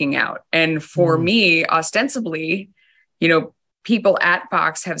speaking out. And for me, ostensibly, people at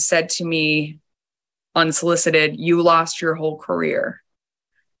Fox have said to me, unsolicited, you lost your whole career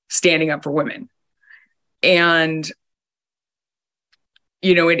standing up for women. And,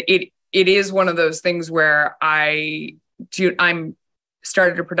 it is one of those things where I'm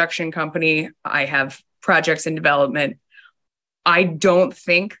started a production company. I have projects in development. I don't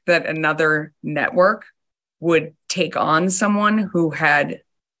think that another network would take on someone who had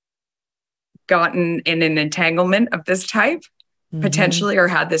gotten in an entanglement of this type, potentially, or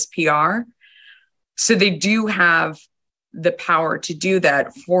had this PR. So they do have the power to do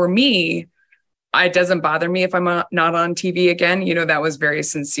that. For me, it doesn't bother me if I'm not on TV again. That was very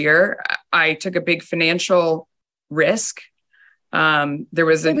sincere. I took a big financial risk. There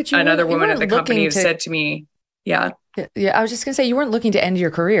was another woman at the company who said to me, yeah, I was just going to say, you weren't looking to end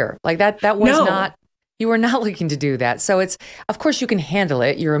your career. Like that was not, you were not looking to do that. So it's, of course you can handle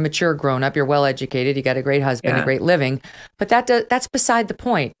it. You're a mature grown up, you're well educated, you got a great husband, a great living, but that's beside the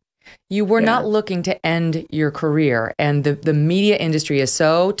point. You were not looking to end your career. And the media industry is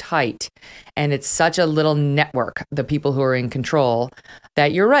so tight and it's such a little network, the people who are in control,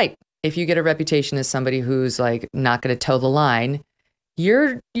 that you're right. If you get a reputation as somebody who's like not going to toe the line,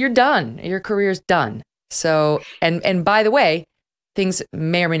 you're done. Your career's done. So, and by the way, things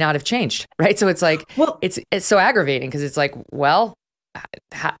may or may not have changed, right? So it's like, it's so aggravating because it's like, well,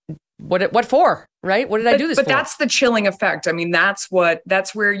 what for, right? What did I do this for? But that's the chilling effect. I mean, that's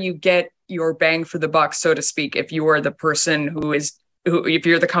where you get your bang for the buck, so to speak, if you are the person if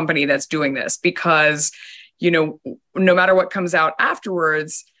you're the company that's doing this, because, no matter what comes out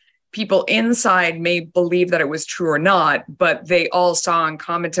afterwards, people inside may believe that it was true or not, but they all saw and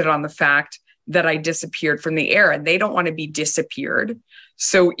commented on the fact that I disappeared from the air, and they don't want to be disappeared.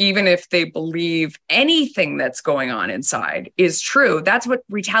 So even if they believe anything that's going on inside is true, that's what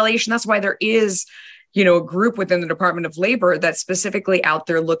retaliation, that's why there is, a group within the Department of Labor that's specifically out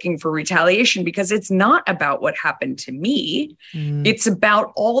there looking for retaliation, because it's not about what happened to me. It's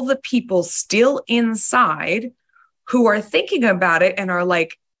about all the people still inside who are thinking about it and are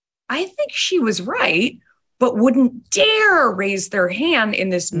like, I think she was right, but wouldn't dare raise their hand in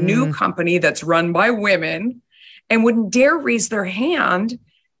this new company that's run by women, and wouldn't dare raise their hand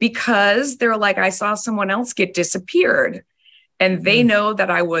because they're like, I saw someone else get disappeared. And they know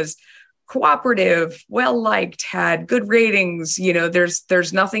that I was cooperative, well-liked, had good ratings.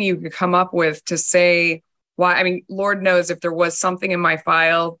 There's nothing you could come up with to say why. I mean, Lord knows if there was something in my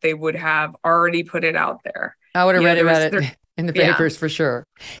file, they would have already put it out there. I would have read about it in the papers for sure.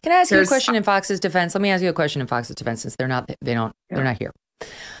 Can I ask you a question in Fox's defense? Let me ask you a question in Fox's defense, since they're not here.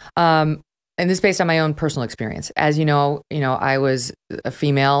 And this is based on my own personal experience. As you know, I was a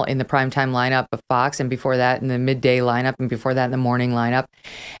female in the primetime lineup of Fox, and before that in the midday lineup, and before that in the morning lineup.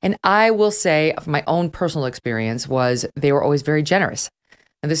 And I will say, my own personal experience was they were always very generous.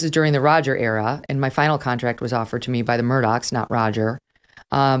 And this is during the Roger era, and my final contract was offered to me by the Murdochs, not Roger.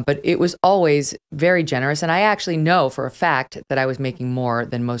 But it was always very generous. And I actually know for a fact that I was making more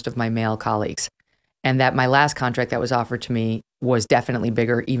than most of my male colleagues. And that my last contract that was offered to me was definitely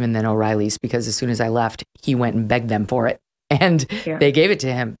bigger even than O'Reilly's, because as soon as I left, he went and begged them for it. And they gave it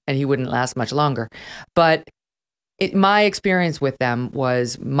to him, and he wouldn't last much longer. But my experience with them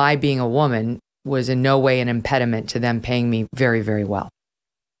was my being a woman was in no way an impediment to them paying me very, very well.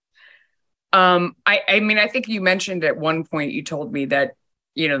 I mean, I think you mentioned at one point, you told me that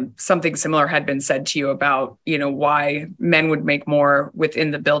something similar had been said to you about, why men would make more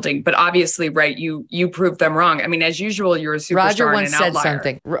within the building. But obviously, right, you proved them wrong. I mean, as usual, you're a superstar and an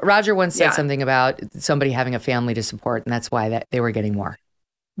outlier. Roger once said something about somebody having a family to support, and that's why they were getting more.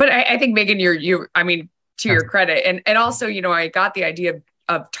 But I think, Megyn, I mean, to your credit. And also, I got the idea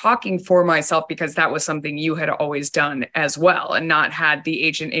of talking for myself because that was something you had always done as well, and not had the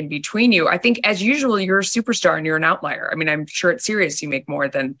agent in between you. I think, as usual, you're a superstar and you're an outlier. I mean, I'm sure it's serious. You make more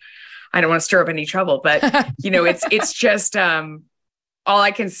than, I don't want to stir up any trouble, but it's just, all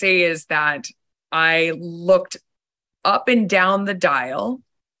I can say is that I looked up and down the dial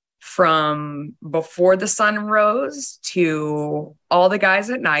from before the sun rose to all the guys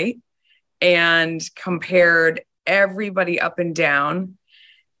at night, and compared everybody up and down.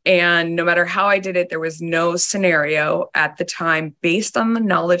 And no matter how I did it, there was no scenario at the time, based on the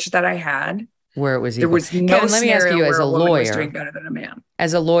knowledge that I had, where it was there was no Kevin, let me ask you, as a lawyer, was doing better than a man.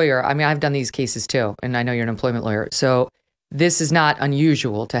 As a lawyer, I mean, I've done these cases too, and I know you're an employment lawyer. So this is not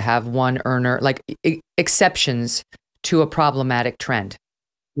unusual to have one earner, like exceptions to a problematic trend.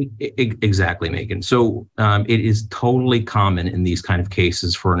 Exactly, Megyn. So it is totally common in these kind of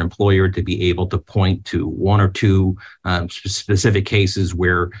cases for an employer to be able to point to one or two specific cases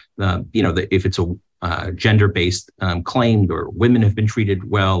where, if it's a gender-based claim or women have been treated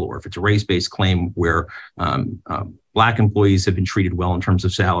well, or if it's a race-based claim where Black employees have been treated well in terms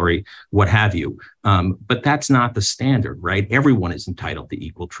of salary, what have you. But that's not the standard, right? Everyone is entitled to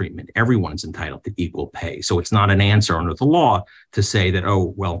equal treatment. Everyone is entitled to equal pay. So it's not an answer under the law to say that,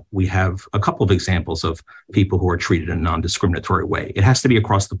 oh, well, we have a couple of examples of people who are treated in a non-discriminatory way. It has to be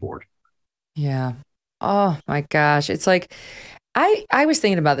across the board. Yeah. Oh, my gosh. It's like, I was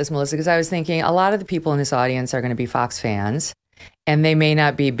thinking about this, Melissa, because I was thinking a lot of the people in this audience are going to be Fox fans, and they may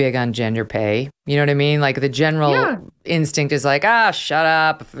not be big on gender pay. You know what I mean? Like the general instinct is like, shut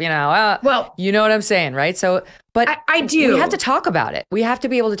up. Well, you know what I'm saying, right? So, but I do. We have to talk about it. We have to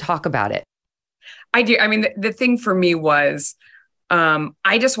be able to talk about it. I do. I mean, the thing for me was,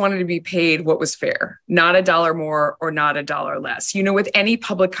 I just wanted to be paid what was fair, not $1 more or not $1 less. With any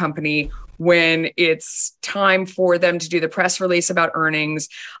public company, when it's time for them to do the press release about earnings,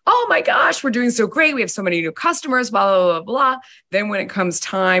 oh my gosh, we're doing so great. We have so many new customers, blah, blah, blah, blah. Then when it comes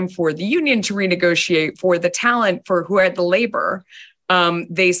time for the union to renegotiate for the talent, for who had the labor,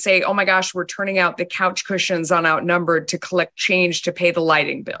 they say, oh my gosh, we're turning out the couch cushions on Outnumbered to collect change to pay the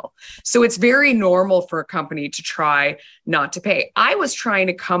lighting bill. So it's very normal for a company to try not to pay. I was trying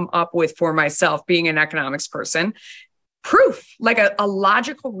to come up with, for myself, being an economics person, proof, like a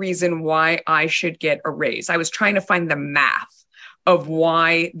logical reason why I should get a raise. I was trying to find the math of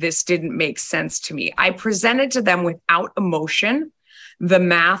why this didn't make sense to me. I presented to them without emotion the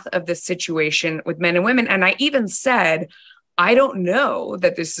math of the situation with men and women. And I even said, I don't know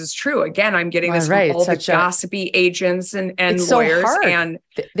that this is true. Again, I'm getting this from all the gossipy agents and lawyers. So hard. And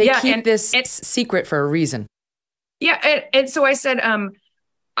they keep this secret for a reason. Yeah. And so I said,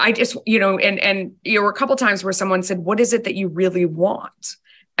 I just, and there were a couple times where someone said, what is it that you really want?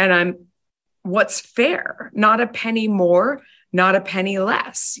 And what's fair? Not a penny more, not a penny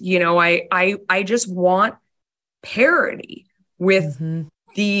less. I just want parity with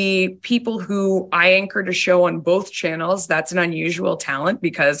the people who I anchored a show on both channels. That's an unusual talent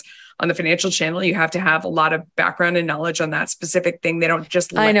because on the financial channel, you have to have a lot of background and knowledge on that specific thing. They don't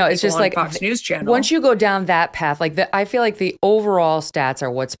just let I know it's just like Fox News channel. Once you go down that path, I feel like the overall stats are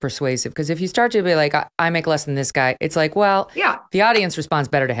what's persuasive. Because if you start to be like, I make less than this guy, it's like, well, the audience responds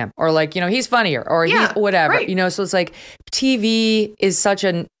better to him, or like, he's funnier, or he's whatever, right. So it's like TV is such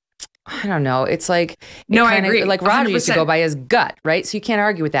an, I don't know. It's like, I agree. Like Roger used to go by his gut, right? So you can't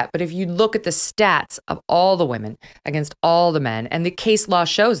argue with that. But if you look at the stats of all the women against all the men, and the case law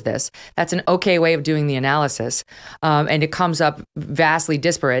shows this, that's an okay way of doing the analysis. And it comes up vastly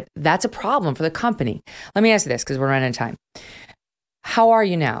disparate. That's a problem for the company. Let me ask you this, because we're running out of time. How are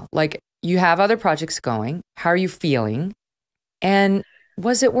you now? Like, you have other projects going. How are you feeling? And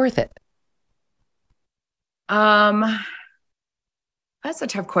was it worth it? That's a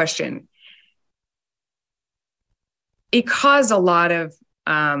tough question. It caused a lot of,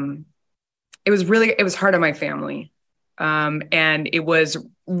 it was hard on my family. And it was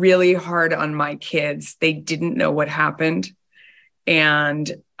really hard on my kids. They didn't know what happened.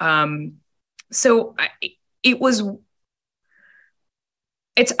 And so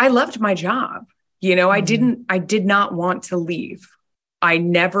I loved my job. I did not want to leave. I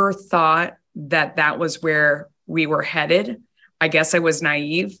never thought that was where we were headed. I guess I was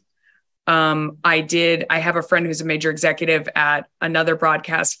naive. I have a friend who's a major executive at another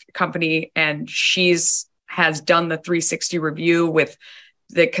broadcast company, and has done the 360 review with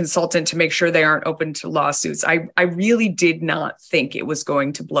the consultant to make sure they aren't open to lawsuits. I really did not think it was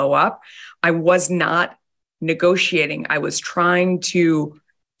going to blow up. I was not negotiating. I was trying to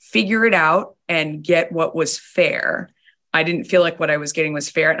figure it out and get what was fair. I didn't feel like what I was getting was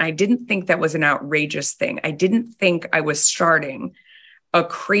fair. And I didn't think that was an outrageous thing. I didn't think I was starting a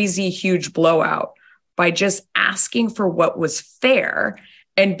crazy, huge blowout by just asking for what was fair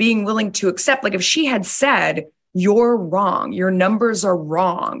and being willing to accept. Like if she had said, you're wrong, your numbers are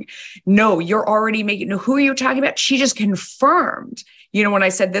wrong. No, you're already making, no, who are you talking about? She just confirmed, when I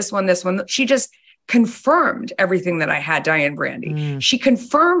said this one, she just confirmed everything that I had, Diane Brandy. She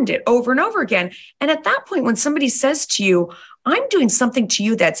confirmed it over and over again. And at that point, when somebody says to you, I'm doing something to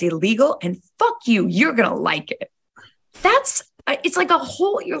you that's illegal and fuck you, you're going to like it. It's like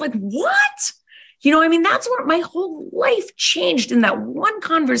you're like, what? That's where my whole life changed in that one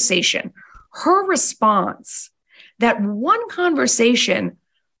conversation. Her response, that one conversation,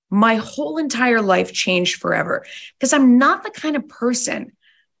 my whole entire life changed forever. Because I'm not the kind of person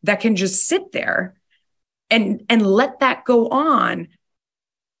that can just sit there and let that go on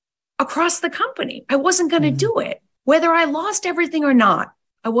across the company. I wasn't going to do it. Whether I lost everything or not,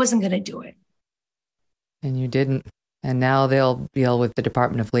 I wasn't going to do it. And you didn't. And now they'll deal with the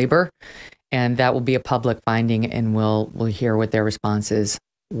Department of Labor, and that will be a public finding, and we'll hear what their response is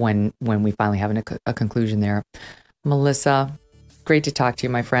when we finally have a conclusion there. Melissa, great to talk to you,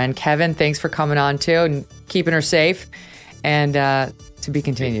 my friend. Kevin, thanks for coming on too and keeping her safe. And to be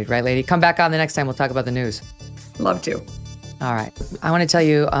continued, right, lady? Come back on the next time. We'll talk about the news. Love to. All right. I want to tell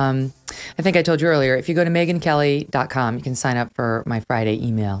you, I think I told you earlier, if you go to megynkelly.com, you can sign up for my Friday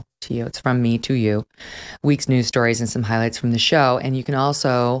email to you. It's from me to you. Week's news stories and some highlights from the show. And you can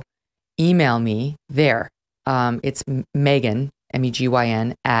also email me there. It's Megyn,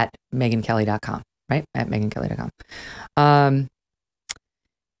 Megyn, at megynkelly.com, right? At megynkelly.com.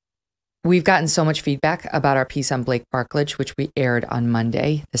 We've gotten so much feedback about our piece on Blake Barklage, which we aired on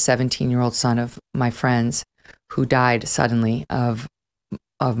Monday, the 17-year-old son of my friends who died suddenly of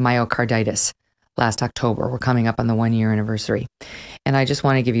myocarditis last October. We're coming up on the 1-year anniversary. And I just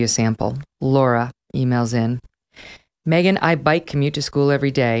want to give you a sample. Laura emails in, Megyn, I bike commute to school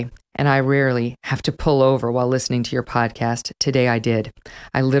every day, and I rarely have to pull over while listening to your podcast. Today I did.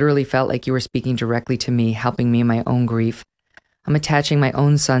 I literally felt like you were speaking directly to me, helping me in my own grief. I'm attaching my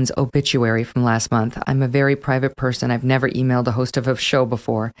own son's obituary from last month. I'm a very private person. I've never emailed a host of a show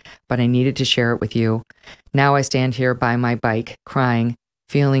before, but I needed to share it with you. Now I stand here by my bike, crying,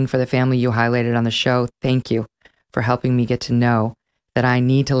 feeling for the family you highlighted on the show. Thank you for helping me get to know that I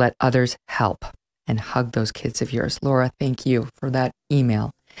need to let others help and hug those kids of yours. Laura, thank you for that email.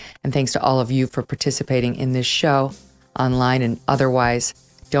 And thanks to all of you for participating in this show, online and otherwise.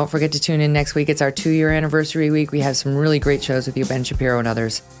 Don't forget to tune in next week. It's our 2-year anniversary week. We have some really great shows with you, Ben Shapiro and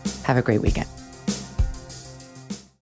others. Have a great weekend.